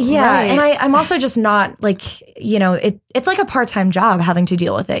to. Yeah. Right. And I'm also just not like, you know, it's like a part-time job having to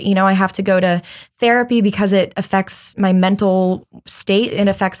deal with it. You know, I have to go to therapy because it affects my mental state. It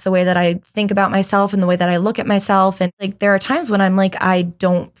affects the way that I think about myself and the way that I look at myself. And like, there are times when I'm like, I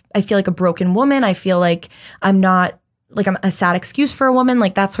feel like a broken woman. I feel like I'm a sad excuse for a woman,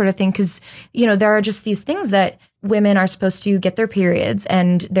 like that sort of thing. Cause, you know, there are just these things that women are supposed to get their periods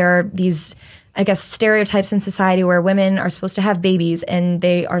and there are these I guess, stereotypes in society where women are supposed to have babies and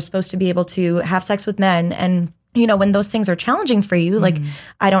they are supposed to be able to have sex with men. And, you know, when those things are challenging for you, like,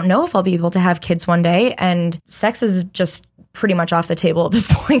 I don't know if I'll be able to have kids one day. And sex is just pretty much off the table at this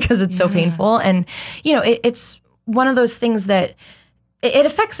point because it's so painful. And, you know, it's one of those things that it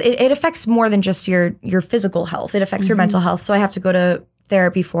affects more than just your physical health. It affects your mental health. So I have to go to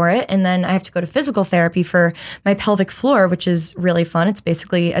therapy for it. And then I have to go to physical therapy for my pelvic floor, which is really fun. It's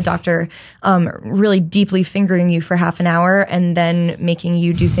basically a doctor really deeply fingering you for half an hour and then making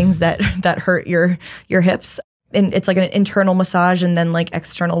you do things that hurt your hips. And it's like an internal massage and then like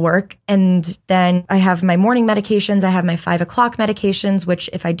external work. And then I have my morning medications. I have my 5 o'clock medications, which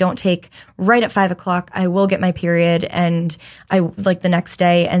if I don't take right at 5 o'clock, I will get my period and I like the next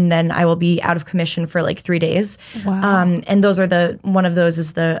day. And then I will be out of commission for like 3 days. Wow. And those are one of those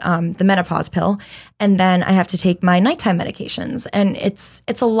is the menopause pill. And then I have to take my nighttime medications and it's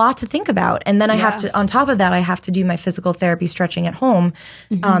a lot to think about. And then I have to, on top of that, I have to do my physical therapy stretching at home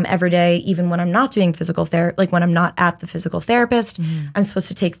every day, even when I'm not doing physical therapy, like when I'm not at the physical therapist. I'm supposed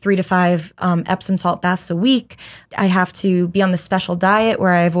to take 3 to 5 Epsom salt baths a week. I have to be on the special diet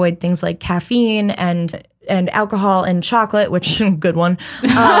where I avoid things like caffeine and alcohol and chocolate, which good one.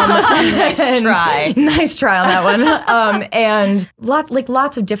 Nice try on that one. And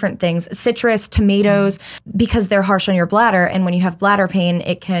lots of different things, citrus, tomatoes, because they're harsh on your bladder. And when you have bladder pain,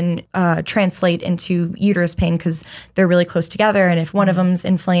 it can translate into uterus pain because they're really close together. And if one of them's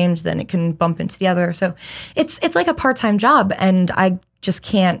inflamed, then it can bump into the other. So it's like a part-time job. And I just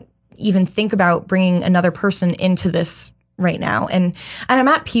can't even think about bringing another person into this right now. And I'm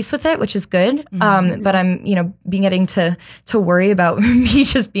at peace with it, which is good. But I'm, getting to worry about me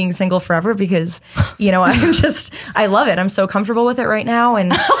just being single forever because, I love it. I'm so comfortable with it right now. And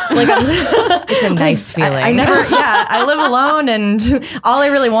like, it's a nice feeling. I live alone and all I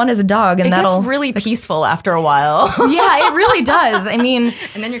really want is a dog. And it gets really peaceful after a while. Yeah, it really does. I mean,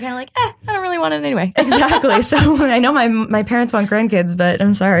 and then you're kind of like, I don't really want it anyway. Exactly. So I know my parents want grandkids, but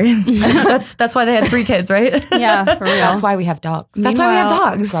I'm sorry. That's why they had 3 kids, right? Yeah, for real. That's why we have dogs. That's why we have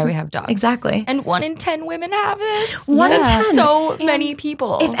dogs. That's why we have dogs. Exactly. And 1 in 10 women have this. 1 in 10. So many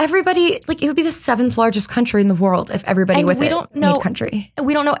people. If everybody, it would be the 7th largest country in the world if everybody made country.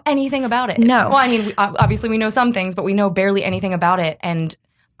 We don't know anything about it. No. Well, I mean, obviously we know some things, but we know barely anything about it. And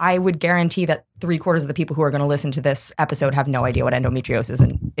I would guarantee that 3/4 of the people who are going to listen to this episode have no idea what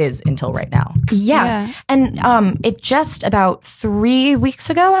endometriosis is until right now. Yeah. And it just about 3 weeks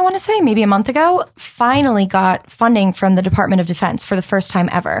ago, I want to say, maybe a month ago, finally got funding from the Department of Defense for the first time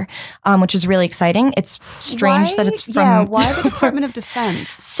ever, which is really exciting. It's strange that it's from... Yeah, why the Department of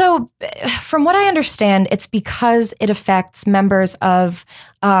Defense? So from what I understand, it's because it affects members of...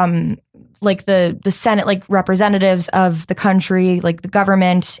 the Senate, like representatives of the country, like the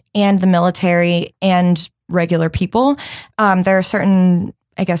government and the military and regular people. There are certain,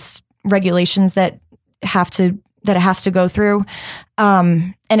 I guess, regulations that it has to go through.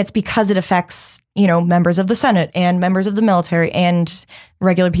 And it's because it affects, members of the Senate and members of the military and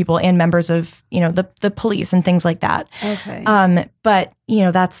regular people and members of, the police and things like that. Okay. But,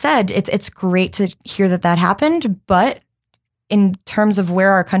 that said, it's great to hear that happened, but in terms of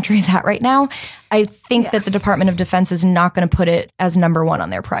where our country is at right now, I think that the Department of Defense is not going to put it as number 1 on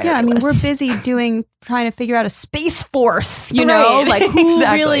their priority list. Yeah, I mean, we're busy trying to figure out a space force, who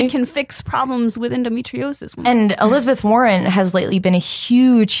exactly. really can fix problems with endometriosis. And Elizabeth Warren has lately been a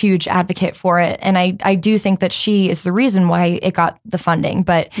huge, huge advocate for it. And I do think that she is the reason why it got the funding.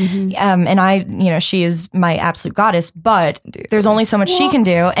 But, and she is my absolute goddess, but there's only so much she can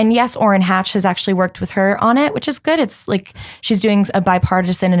do. And yes, Orrin Hatch has actually worked with her on it, which is good. It's like she's doing a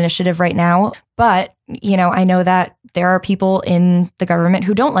bipartisan initiative right now. But, I know that there are people in the government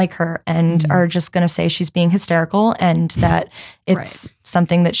who don't like her and are just going to say she's being hysterical and that it's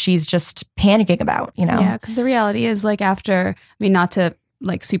something that she's just panicking about, Yeah, because the reality is not to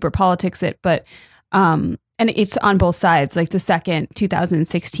super politics it, but and it's on both sides. Like the second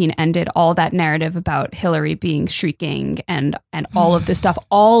 2016 ended, all that narrative about Hillary being shrieking and all of this stuff,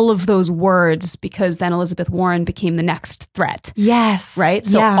 all of those words, because then Elizabeth Warren became the next threat. Yes. Right?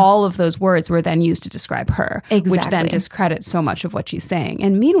 So all of those words were then used to describe her, exactly. which then discredits so much of what she's saying.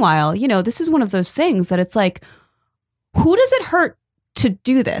 And meanwhile, this is one of those things that it's like, who does it hurt to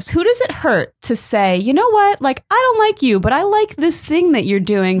do this? Who does it hurt to say, you know what, I don't like you, but I like this thing that you're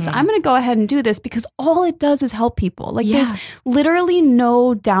doing, so I'm going to go ahead and do this, because all it does is help people. There's literally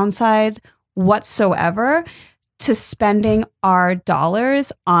no downside whatsoever to spending our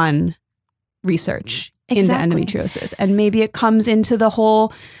dollars on research into endometriosis. And maybe it comes into the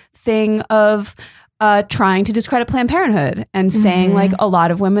whole thing of trying to discredit Planned Parenthood and saying like a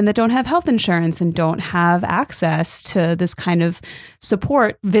lot of women that don't have health insurance and don't have access to this kind of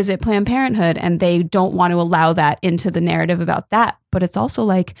support visit Planned Parenthood, and they don't want to allow that into the narrative about that. But it's also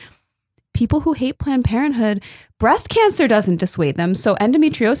like people who hate Planned Parenthood, breast cancer doesn't dissuade them. So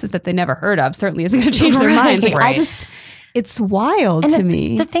endometriosis that they never heard of certainly isn't going to change their minds. Like, it's wild to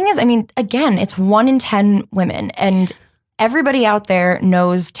me. The thing is, I mean, again, it's 1 in 10 women, and everybody out there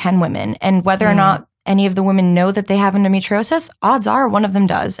knows 10 women, and whether or not any of the women know that they have endometriosis, odds are one of them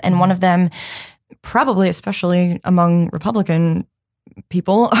does. And one of them, probably especially among Republican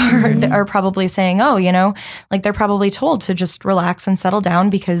people, are probably saying, oh, you know, like they're probably told to just relax and settle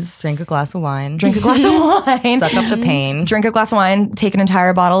down because... Drink a glass of wine. Suck up the pain. Drink a glass of wine, take an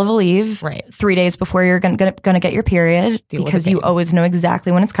entire bottle of Aleve 3 days before you're going to get your period, because you always know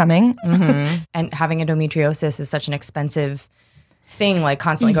exactly when it's coming. And having endometriosis is such an expensive thing, like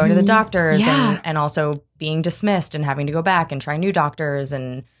constantly going to the doctors and also being dismissed and having to go back and try new doctors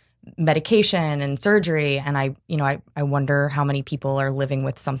and medication and surgery. And I wonder how many people are living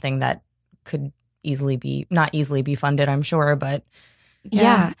with something that could not easily be funded, I'm sure, but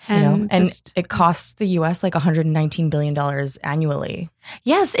and it costs the US like $119 billion annually.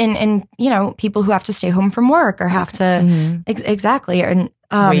 Yes. And you know, people who have to stay home from work or have to exactly. And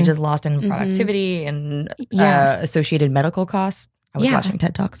wages lost in productivity and associated medical costs. I was watching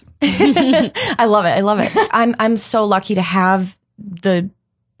TED Talks. I love it. I'm so lucky to have the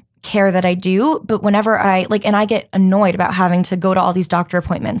care that I do, but whenever I get annoyed about having to go to all these doctor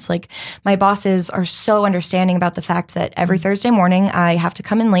appointments. Like, my bosses are so understanding about the fact that every Thursday morning I have to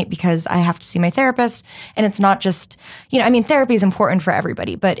come in late because I have to see my therapist. And it's not just, you know, I mean, therapy is important for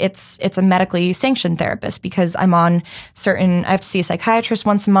everybody, but it's a medically sanctioned therapist because I'm on I have to see a psychiatrist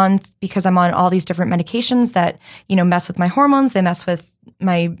once a month because I'm on all these different medications that, you know, mess with my hormones. They mess with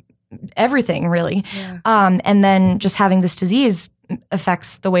my everything, really. And then just having this disease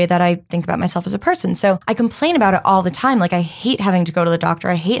affects the way that I think about myself as a person. So I complain about it all the time. Like, I hate having to go to the doctor.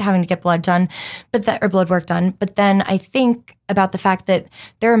 I hate having to get blood done, or blood work done. But then I think about the fact that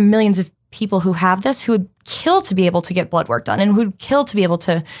there are millions of people who have this who would kill to be able to get blood work done and who'd kill to be able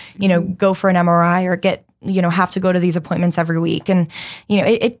to, you know, go for an MRI or get, you know, have to go to these appointments every week. And, you know,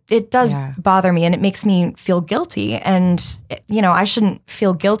 it does bother me, and it makes me feel guilty. And, you know, I shouldn't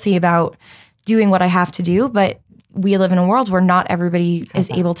feel guilty about doing what I have to do, but we live in a world where not everybody is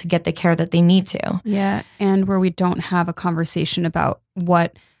able to get the care that they need to. Yeah. And where we don't have a conversation about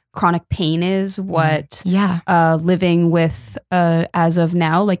what chronic pain is, what living with, as of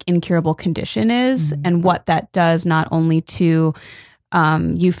now, like incurable condition is, and what that does not only to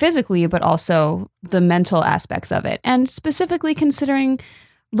you physically, but also the mental aspects of it. And specifically considering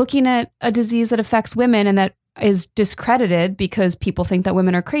looking at a disease that affects women and that is discredited because people think that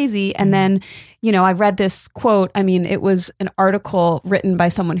women are crazy. And then, you know, I read this quote. I mean, it was an article written by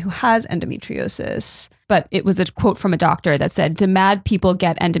someone who has endometriosis, but it was a quote from a doctor that said, "Do mad people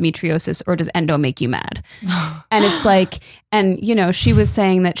get endometriosis, or does endo make you mad?" And it's like, and, you know, she was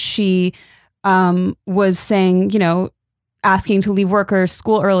saying that she was saying, you know, asking to leave work or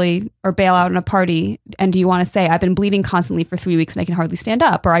school early or bail out on a party. And do you want to say, I've been bleeding constantly for 3 weeks and I can hardly stand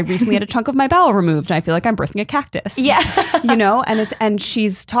up? Or I recently had a chunk of my bowel removed and I feel like I'm birthing a cactus. Yeah. You know, and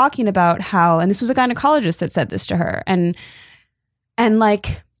she's talking about how, and this was a gynecologist that said this to her, and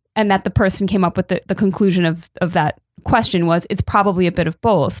that the person came up with the conclusion of that question was, it's probably a bit of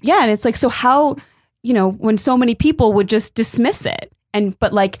both. Yeah. And it's like, so how, you know, when so many people would just dismiss it,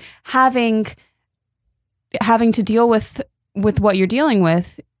 but like having to deal with what you're dealing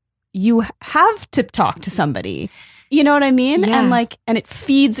with, you have to talk to somebody. You know what I mean? Yeah. And it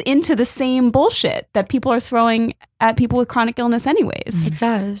feeds into the same bullshit that people are throwing at people with chronic illness anyways. It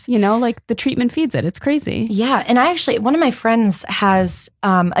does. You know, like the treatment feeds it. It's crazy. Yeah. And one of my friends has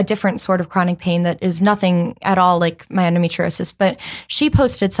a different sort of chronic pain that is nothing at all like my endometriosis, but she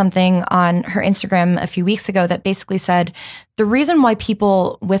posted something on her Instagram a few weeks ago that basically said, the reason why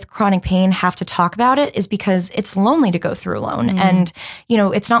people with chronic pain have to talk about it is because it's lonely to go through alone. And, you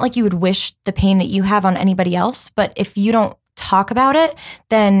know, it's not like you would wish the pain that you have on anybody else, but if you don't talk about it,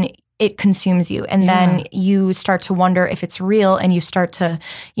 then it consumes you. And then you start to wonder if it's real, and you start to,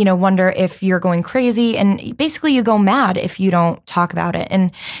 you know, wonder if you're going crazy. And basically you go mad if you don't talk about it. And,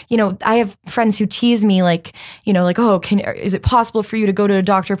 you know, I have friends who tease me like, you know, like, oh, is it possible for you to go to a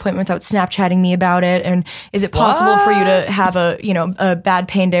doctor appointment without Snapchatting me about it? And is it possible for you to have a bad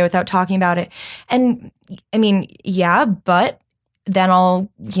pain day without talking about it? And I mean, yeah, but then I'll,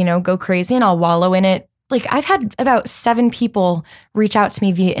 you know, go crazy and I'll wallow in it like I've had about 7 people reach out to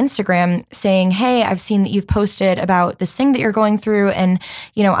me via Instagram saying, hey, I've seen that you've posted about this thing that you're going through. And,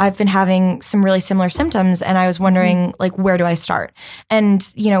 you know, I've been having some really similar symptoms. And I was wondering, like, where do I start? And,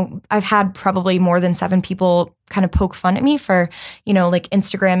 you know, I've had probably more than 7 people kind of poke fun at me for, you know, like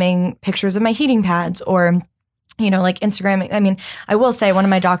Instagramming pictures of my heating pads or, you know, like Instagramming. I mean, I will say one of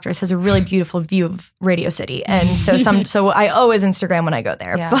my doctors has a really beautiful view of Radio City. And so I always Instagram when I go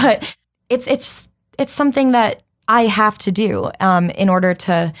there, but it's something that I have to do in order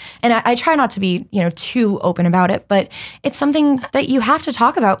to, and I try not to be, you know, too open about it, but it's something that you have to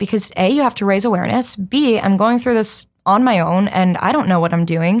talk about because A, you have to raise awareness. B, I'm going through this on my own and I don't know what I'm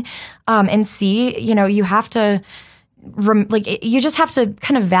doing. And C, you know, you have to, you just have to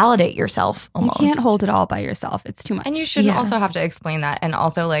kind of validate yourself almost. You can't hold it all by yourself. It's too much. And you should also have to explain that. And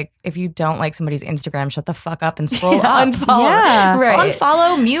also, like, if you don't like somebody's Instagram, shut the fuck up and scroll up. Unfollow. Yeah. Right.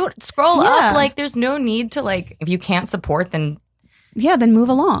 Unfollow, mute, scroll up. Like, there's no need to, like, if you can't support, then then move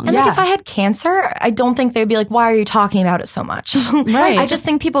along. And like if I had cancer, I don't think they'd be like, why are you talking about it so much? Right. I just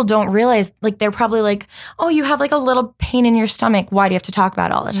think people don't realize, like, they're probably like, oh, you have like a little pain in your stomach. Why do you have to talk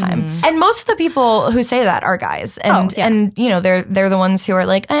about it all the time? And most of the people who say that are guys. And, and you know, they're the ones who are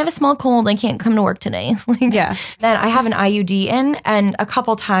like, I have a small cold. I can't come to work today. Then I have an IUD in, and a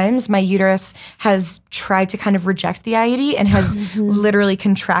couple times my uterus has tried to kind of reject the IUD and has literally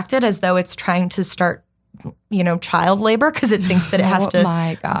contracted as though it's trying to start, you know, child labor because it thinks that it has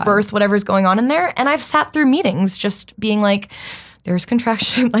to birth whatever's going on in there. And I've sat through meetings just being like, there's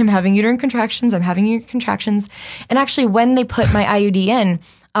contraction. I'm having uterine contractions. I'm having uterine contractions. And actually, when they put my IUD in,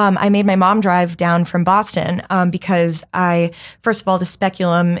 I made my mom drive down from Boston because first of all, the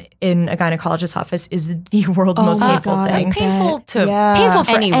speculum in a gynecologist's office is the world's most painful thing. It's painful painful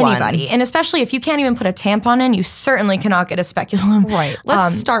for anyone. Anybody. And especially if you can't even put a tampon in, you certainly cannot get a speculum. Right.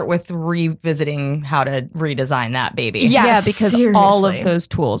 Let's start with revisiting how to redesign that baby. Yes, because all of those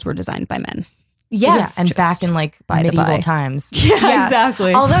tools were designed by men. Yes. And back in like medieval times. Yeah,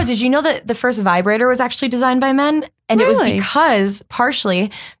 exactly. Although, did you know that the first vibrator was actually designed by men? And it was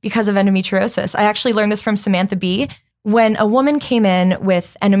partially because of endometriosis. I actually learned this from Samantha Bee. When a woman came in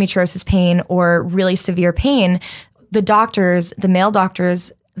with endometriosis pain or really severe pain, the male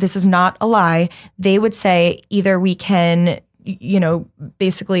doctors, this is not a lie, they would say either we can, you know,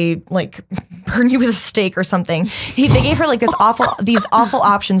 basically like burn you with a stake or something. They gave her like these awful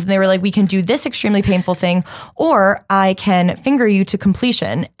options, and they were like, we can do this extremely painful thing, or I can finger you to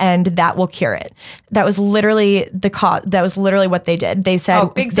completion, and that will cure it. That was literally the cause. That was literally what they did. They said, "Oh,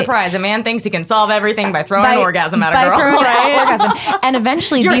 big surprise! A man thinks he can solve everything by throwing an orgasm at a girl." Orgasm. And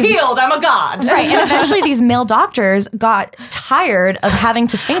eventually, you're healed. I'm a god. Right. And eventually, these male doctors got tired of having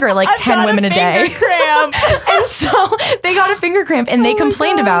to finger like 10 women a day. Cramp. And so they got a finger cramp, and they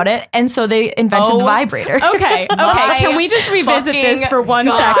complained about it, and so they invented the vibrator. Okay. Can we just revisit this for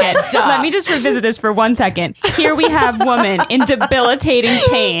 1 second? Let me just revisit this for 1 second. Here we have woman in debilitating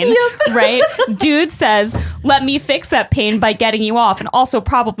pain, right? Dude says, let me fix that pain by getting you off, and also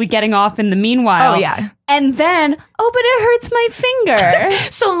probably getting off in the meanwhile. Oh, yeah. And then, but it hurts my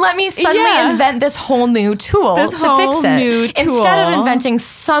finger. So let me suddenly invent this whole new tool to fix it. Instead of inventing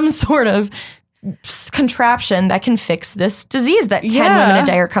some sort of contraption that can fix this disease that 10 women a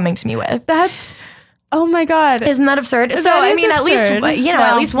day are coming to me with. That's, oh my God. Isn't that absurd? So I mean, at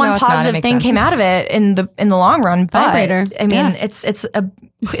least one positive thing came out of it in the long run. But vibrator. I mean,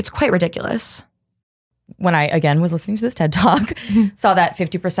 it's quite ridiculous. When I, again, was listening to this TED Talk, saw that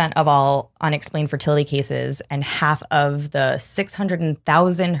 50% of all unexplained fertility cases and half of the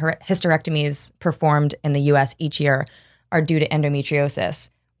 600,000 hysterectomies performed in the U.S. each year are due to endometriosis,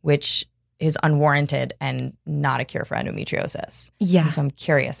 which is unwarranted and not a cure for endometriosis. Yeah. And so I'm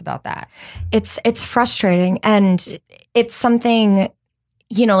curious about that. It's frustrating, and it's something,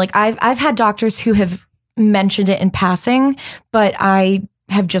 you know, like I've had doctors who have mentioned it in passing, but I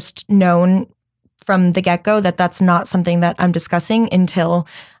have just known from the get-go that that's not something that I'm discussing until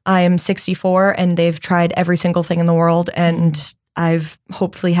I am 64 and they've tried every single thing in the world, and I've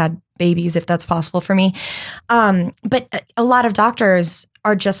hopefully had babies if that's possible for me. But a lot of doctors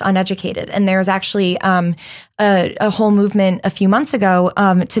are just uneducated. And there's actually a whole movement a few months ago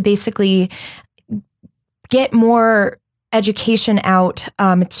to basically get more education out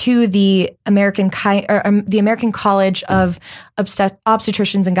to the American College of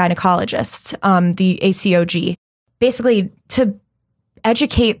Obstetricians and Gynecologists, the ACOG, basically to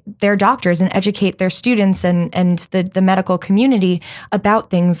educate their doctors and educate their students and the medical community about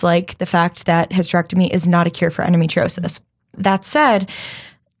things like the fact that hysterectomy is not a cure for endometriosis. That said,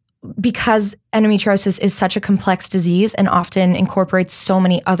 because endometriosis is such a complex disease and often incorporates so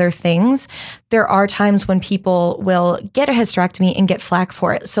many other things, there are times when people will get a hysterectomy and get flack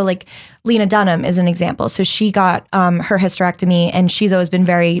for it. So like Lena Dunham is an example. So she got her hysterectomy, and she's always been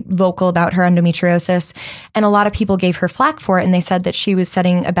very vocal about her endometriosis. And a lot of people gave her flack for it, and they said that she was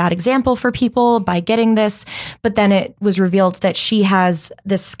setting a bad example for people by getting this. But then it was revealed that she has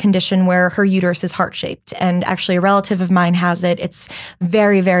this condition where her uterus is heart-shaped. And actually a relative of mine has it. It's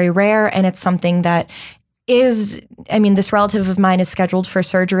very, very rare, and it's something that this relative of mine is scheduled for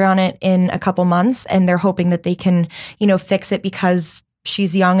surgery on it in a couple months, and they're hoping that they can, fix it because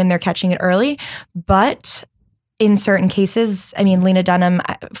she's young and they're catching it early. But in certain cases, Lena Dunham,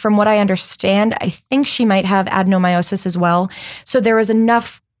 from what I understand, I think she might have adenomyosis as well. So there was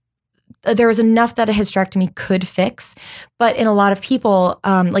enough that a hysterectomy could fix. But in a lot of people,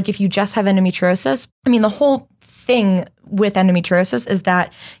 like if you just have endometriosis, the whole thing with endometriosis is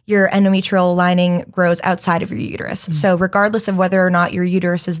that your endometrial lining grows outside of your uterus. Mm-hmm. So regardless of whether or not your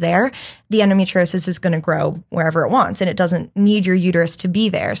uterus is there, the endometriosis is going to grow wherever it wants, and it doesn't need your uterus to be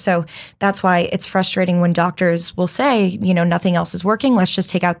there. So that's why it's frustrating when doctors will say, nothing else is working, let's just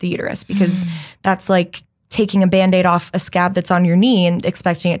take out the uterus, because that's like taking a Band-Aid off a scab that's on your knee and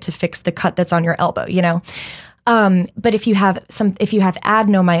expecting it to fix the cut that's on your elbow, But if you have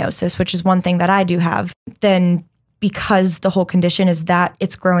adenomyosis, which is one thing that I do have, then because the whole condition is that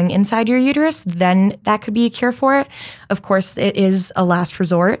it's growing inside your uterus, then that could be a cure for it. Of course, it is a last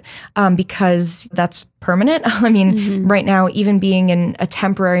resort because that's permanent. Right now, even being in a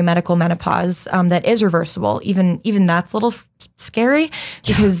temporary medical menopause that is reversible, even that's a little scary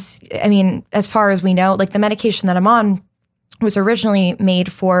because, as far as we know, like the medication that I'm on was originally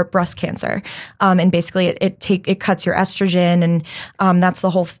made for breast cancer. And basically it cuts your estrogen, and that's the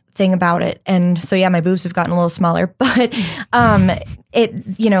whole thing about it. And so, yeah, my boobs have gotten a little smaller, but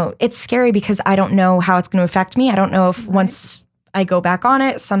it's scary because I don't know how it's going to affect me. I don't know if once I go back on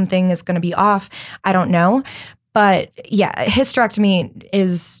it, something is going to be off. I don't know. But yeah,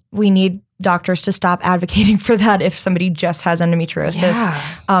 hysterectomy we need doctors to stop advocating for that if somebody just has endometriosis. Yeah.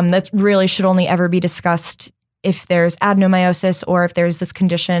 That really should only ever be discussed if there's adenomyosis or if there's this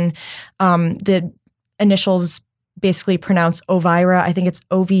condition. The initials basically pronounce Ovira. I think it's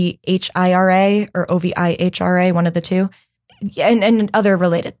OVHIRA or OVIHRA, one of the two, and other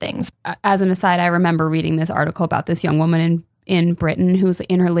related things. As an aside, I remember reading this article about this young woman in Britain who's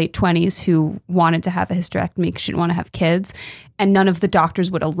in her late 20s who wanted to have a hysterectomy because she didn't want to have kids. And none of the doctors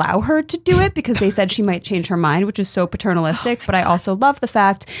would allow her to do it because they said she might change her mind, which is so paternalistic. But I also love the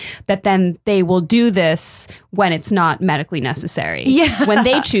fact that then they will do this when it's not medically necessary. Yeah. When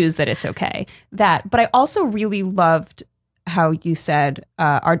they choose that it's okay. But I also really loved how you said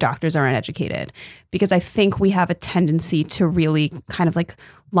our doctors are uneducated, because I think we have a tendency to really kind of like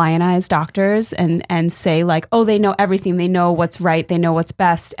lionize doctors and say like, oh, they know everything. They know what's right. They know what's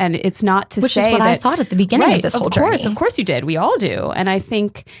best. And it's not to Which say is what that, I thought at the beginning of this whole journey. Of course you did. We all do. And I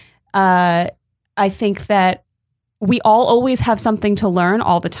think that we all always have something to learn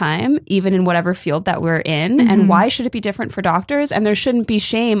all the time, even in whatever field that we're in. Mm-hmm. And why should it be different for doctors? And there shouldn't be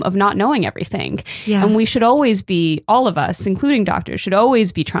shame of not knowing everything. Yeah. And we should always be, all of us, including doctors, should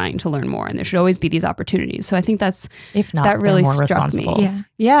always be trying to learn more. And there should always be these opportunities. So I think that really struck me.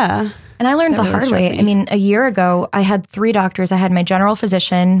 Yeah. And I learned the hard way. A year ago, I had 3 doctors. I had my general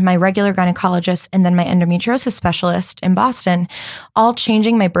physician, my regular gynecologist, and then my endometriosis specialist in Boston, all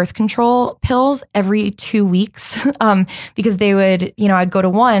changing my birth control pills every 2 weeks because they would, I'd go to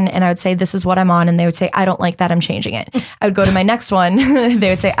one and I would say, this is what I'm on. And they would say, I don't like that, I'm changing it. I would go to my next one.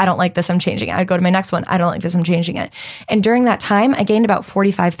 They would say, I don't like this, I'm changing it. I'd go to my next one. I don't like this, I'm changing it. And during that time, I gained about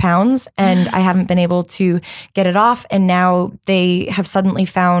 45 pounds and I haven't been able to get it off. And now they have suddenly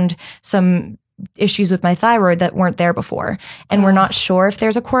found some issues with my thyroid that weren't there before. And we're not sure if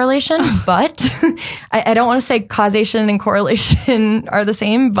there's a correlation, but I don't want to say causation and correlation are the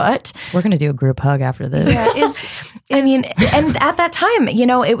same, but we're going to do a group hug after this. Yeah, and at that time,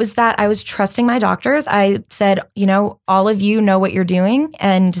 it was that I was trusting my doctors. I said, all of you know what you're doing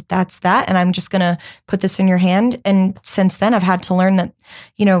and that's that. And I'm just going to put this in your hand. And since then I've had to learn that,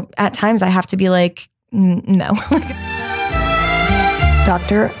 at times I have to be like, no.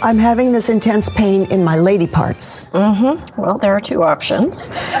 Doctor, I'm having this intense pain in my lady parts. Mm-hmm. Well, there are 2 options.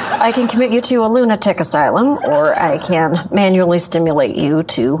 I can commit you to a lunatic asylum, or I can manually stimulate you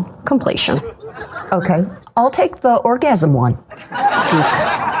to completion. Okay, I'll take the orgasm one.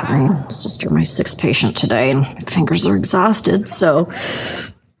 It's just you're my 6th patient today, and my fingers are exhausted, so...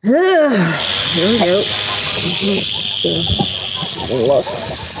 Here we go. Look,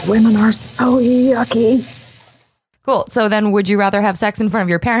 women are so yucky. Cool. So then would you rather have sex in front of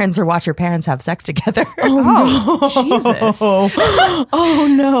your parents or watch your parents have sex together? Jesus. Oh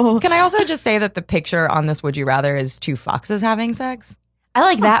no. Can I also just say that the picture on this would you rather is two foxes having sex? I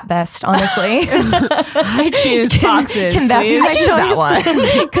like that best, honestly. I choose foxes. Can that be please. my I choose that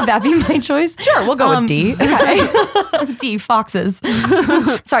choice? one. Could that be my choice? Sure, we'll go with D. Okay. D, foxes.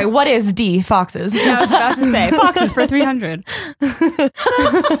 Sorry, what is D, foxes? I was about to say foxes for 300.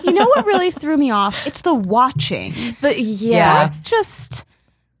 You know what really threw me off? It's the watching. Yeah. Just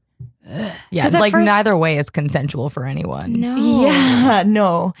Yeah, 'Cause at like first- neither way is consensual for anyone. no. Yeah,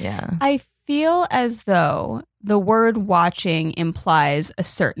 no. Yeah. I feel as though the word watching implies a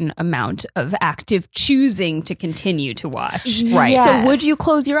certain amount of active choosing to continue to watch. Right. Yes. So would you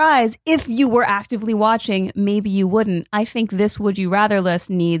close your eyes if you were actively watching? Maybe you wouldn't. I think this would you rather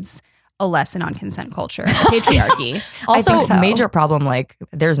list needs a lesson on consent culture and patriarchy. Also, think so. major problem, like,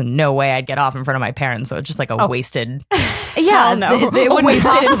 there's no way I'd get off in front of my parents, so it's just like a wasted... Yeah, Hell no. it wouldn't be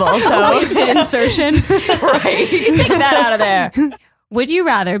possible. A wasted insertion. Right. Take that out of there. Would you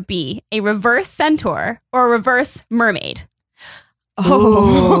rather be a reverse centaur or a reverse mermaid?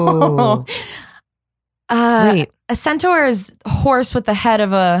 Oh. Wait. A centaur is horse with the head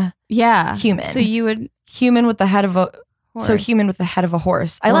of a Yeah. Human. So you would... human with the head of a... So Horse. human with the head of a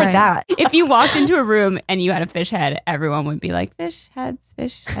horse. I like Right. that. If you walked into a room and you had a fish head, everyone would be like, fish heads,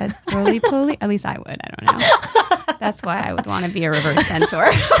 roly poly. At least I would. I don't know. That's why I would want to be a reverse centaur.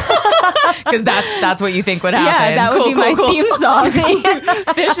 Because that's what you think would happen. Yeah, that would be my theme song.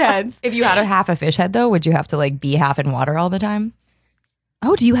 Fish heads. If you had a half a fish head, though, would you have to like be half in water all the time?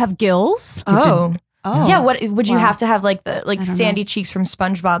 Oh, do you have gills? Oh. Oh. Yeah, what would you Wow. have to have like the don't sandy cheeks from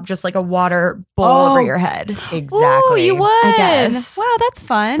SpongeBob, just like a water bowl Oh. over your head? Exactly. Ooh, you would. I guess. Wow, that's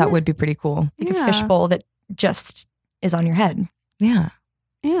fun. That would be pretty cool. Like Yeah. a fish bowl that just is on your head. Yeah.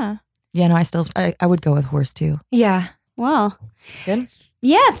 Yeah. Yeah, no, I would go with horse too. Yeah. Wow. Good.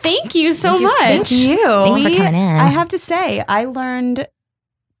 Yeah, thank you so Thank you. much. Thank you. Thanks for coming in. I have to say, I learned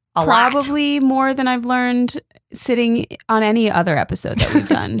A lot. probably more than I've learned sitting on any other episode that we've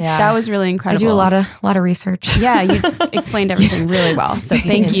done. Yeah. That was really I incredible. do a lot of research. Yeah, you explained everything really well. So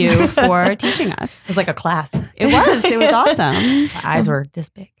thank you for teaching us. It was like a class. It was awesome. My eyes were this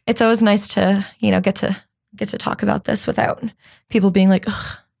big. It's always nice to, get to talk about this without people being like,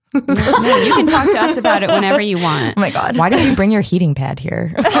 ugh. No, you can talk to us about it whenever you want. Oh my God. Why did you bring your heating pad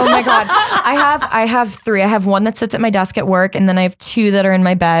here? Oh my God. I have 3. I have one that sits at my desk at work, and then I have 2 that are in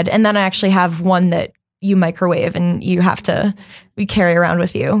my bed. And then I actually have one that you microwave and we carry around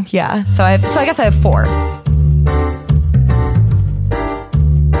with you. Yeah. So I guess I have 4.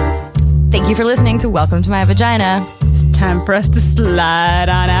 Thank you for listening to Welcome to My Vagina. It's time for us to slide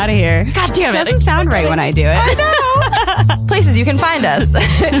on out of here. God damn it. Doesn't sound right when I do it. Places you can find us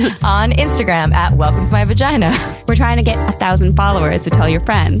on Instagram at Welcome to My Vagina. We're trying to get 1,000 followers to tell your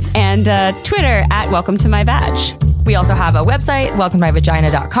friends. And Twitter at Welcome to My Vag. We also have a website,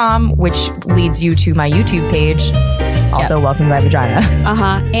 welcometomyvagina.com, which leads you to my YouTube page. Also, Welcome to My Vagina.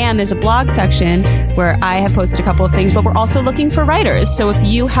 And there's a blog section where I have posted a couple of things, but we're also looking for writers. So if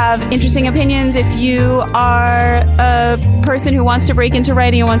you have interesting opinions, if you are a person who wants to break into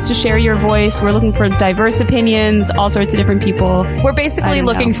writing and wants to share your voice, we're looking for diverse opinions, all sorts of different people. We're I basically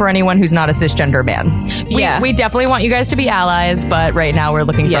don't know. for anyone who's not a cisgender man. We definitely want you guys to be allies, but right now we're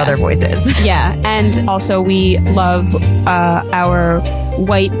looking for other voices. Yeah, and also we love our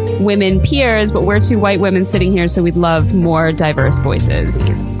white women peers, but we're 2 white women sitting here, so we'd love more diverse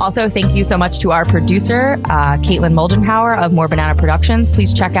voices. Also, thank you so much to our producer, Caitlin Moldenhauer of More Banana Productions.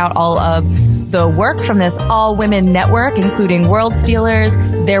 Please check out all of the work from this all-women network, including World Stealers,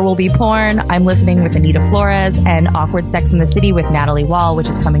 There Will Be Porn, I'm Listening with Anita Flores, and Awkward Sex in the City with Natalie Wall, which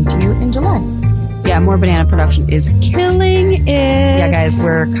is coming to you in July. Yeah, More Banana Production is killing it. Yeah, guys,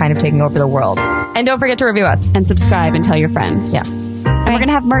 we're kind of taking over the world. And don't forget to review us. And subscribe and tell your friends. Yeah. And we're going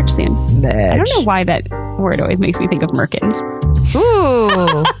to have merch soon. I don't know why that word always makes me think of Merkins.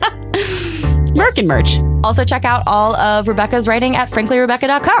 Ooh. Merkin merch. Also, check out all of Rebecca's writing at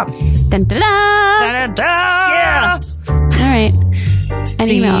franklyrebecca.com. Dun, da, da. Yeah. All right. And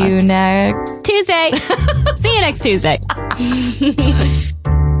See email you us. next Tuesday. See you next Tuesday.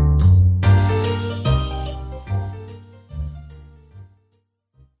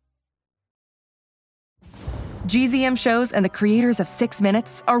 GZM Shows and the creators of 6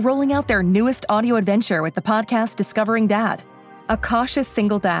 Minutes are rolling out their newest audio adventure with the podcast Discovering Dad. A cautious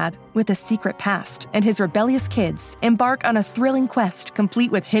single dad with a secret past and his rebellious kids embark on a thrilling quest complete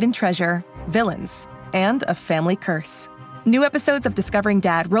with hidden treasure, villains, and a family curse. New episodes of Discovering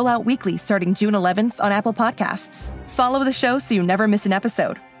Dad roll out weekly starting June 11th on Apple Podcasts. Follow the show so you never miss an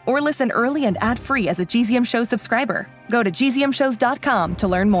episode. Or listen early and ad-free as a GZM Shows subscriber. Go to gzmshows.com to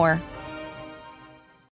learn more.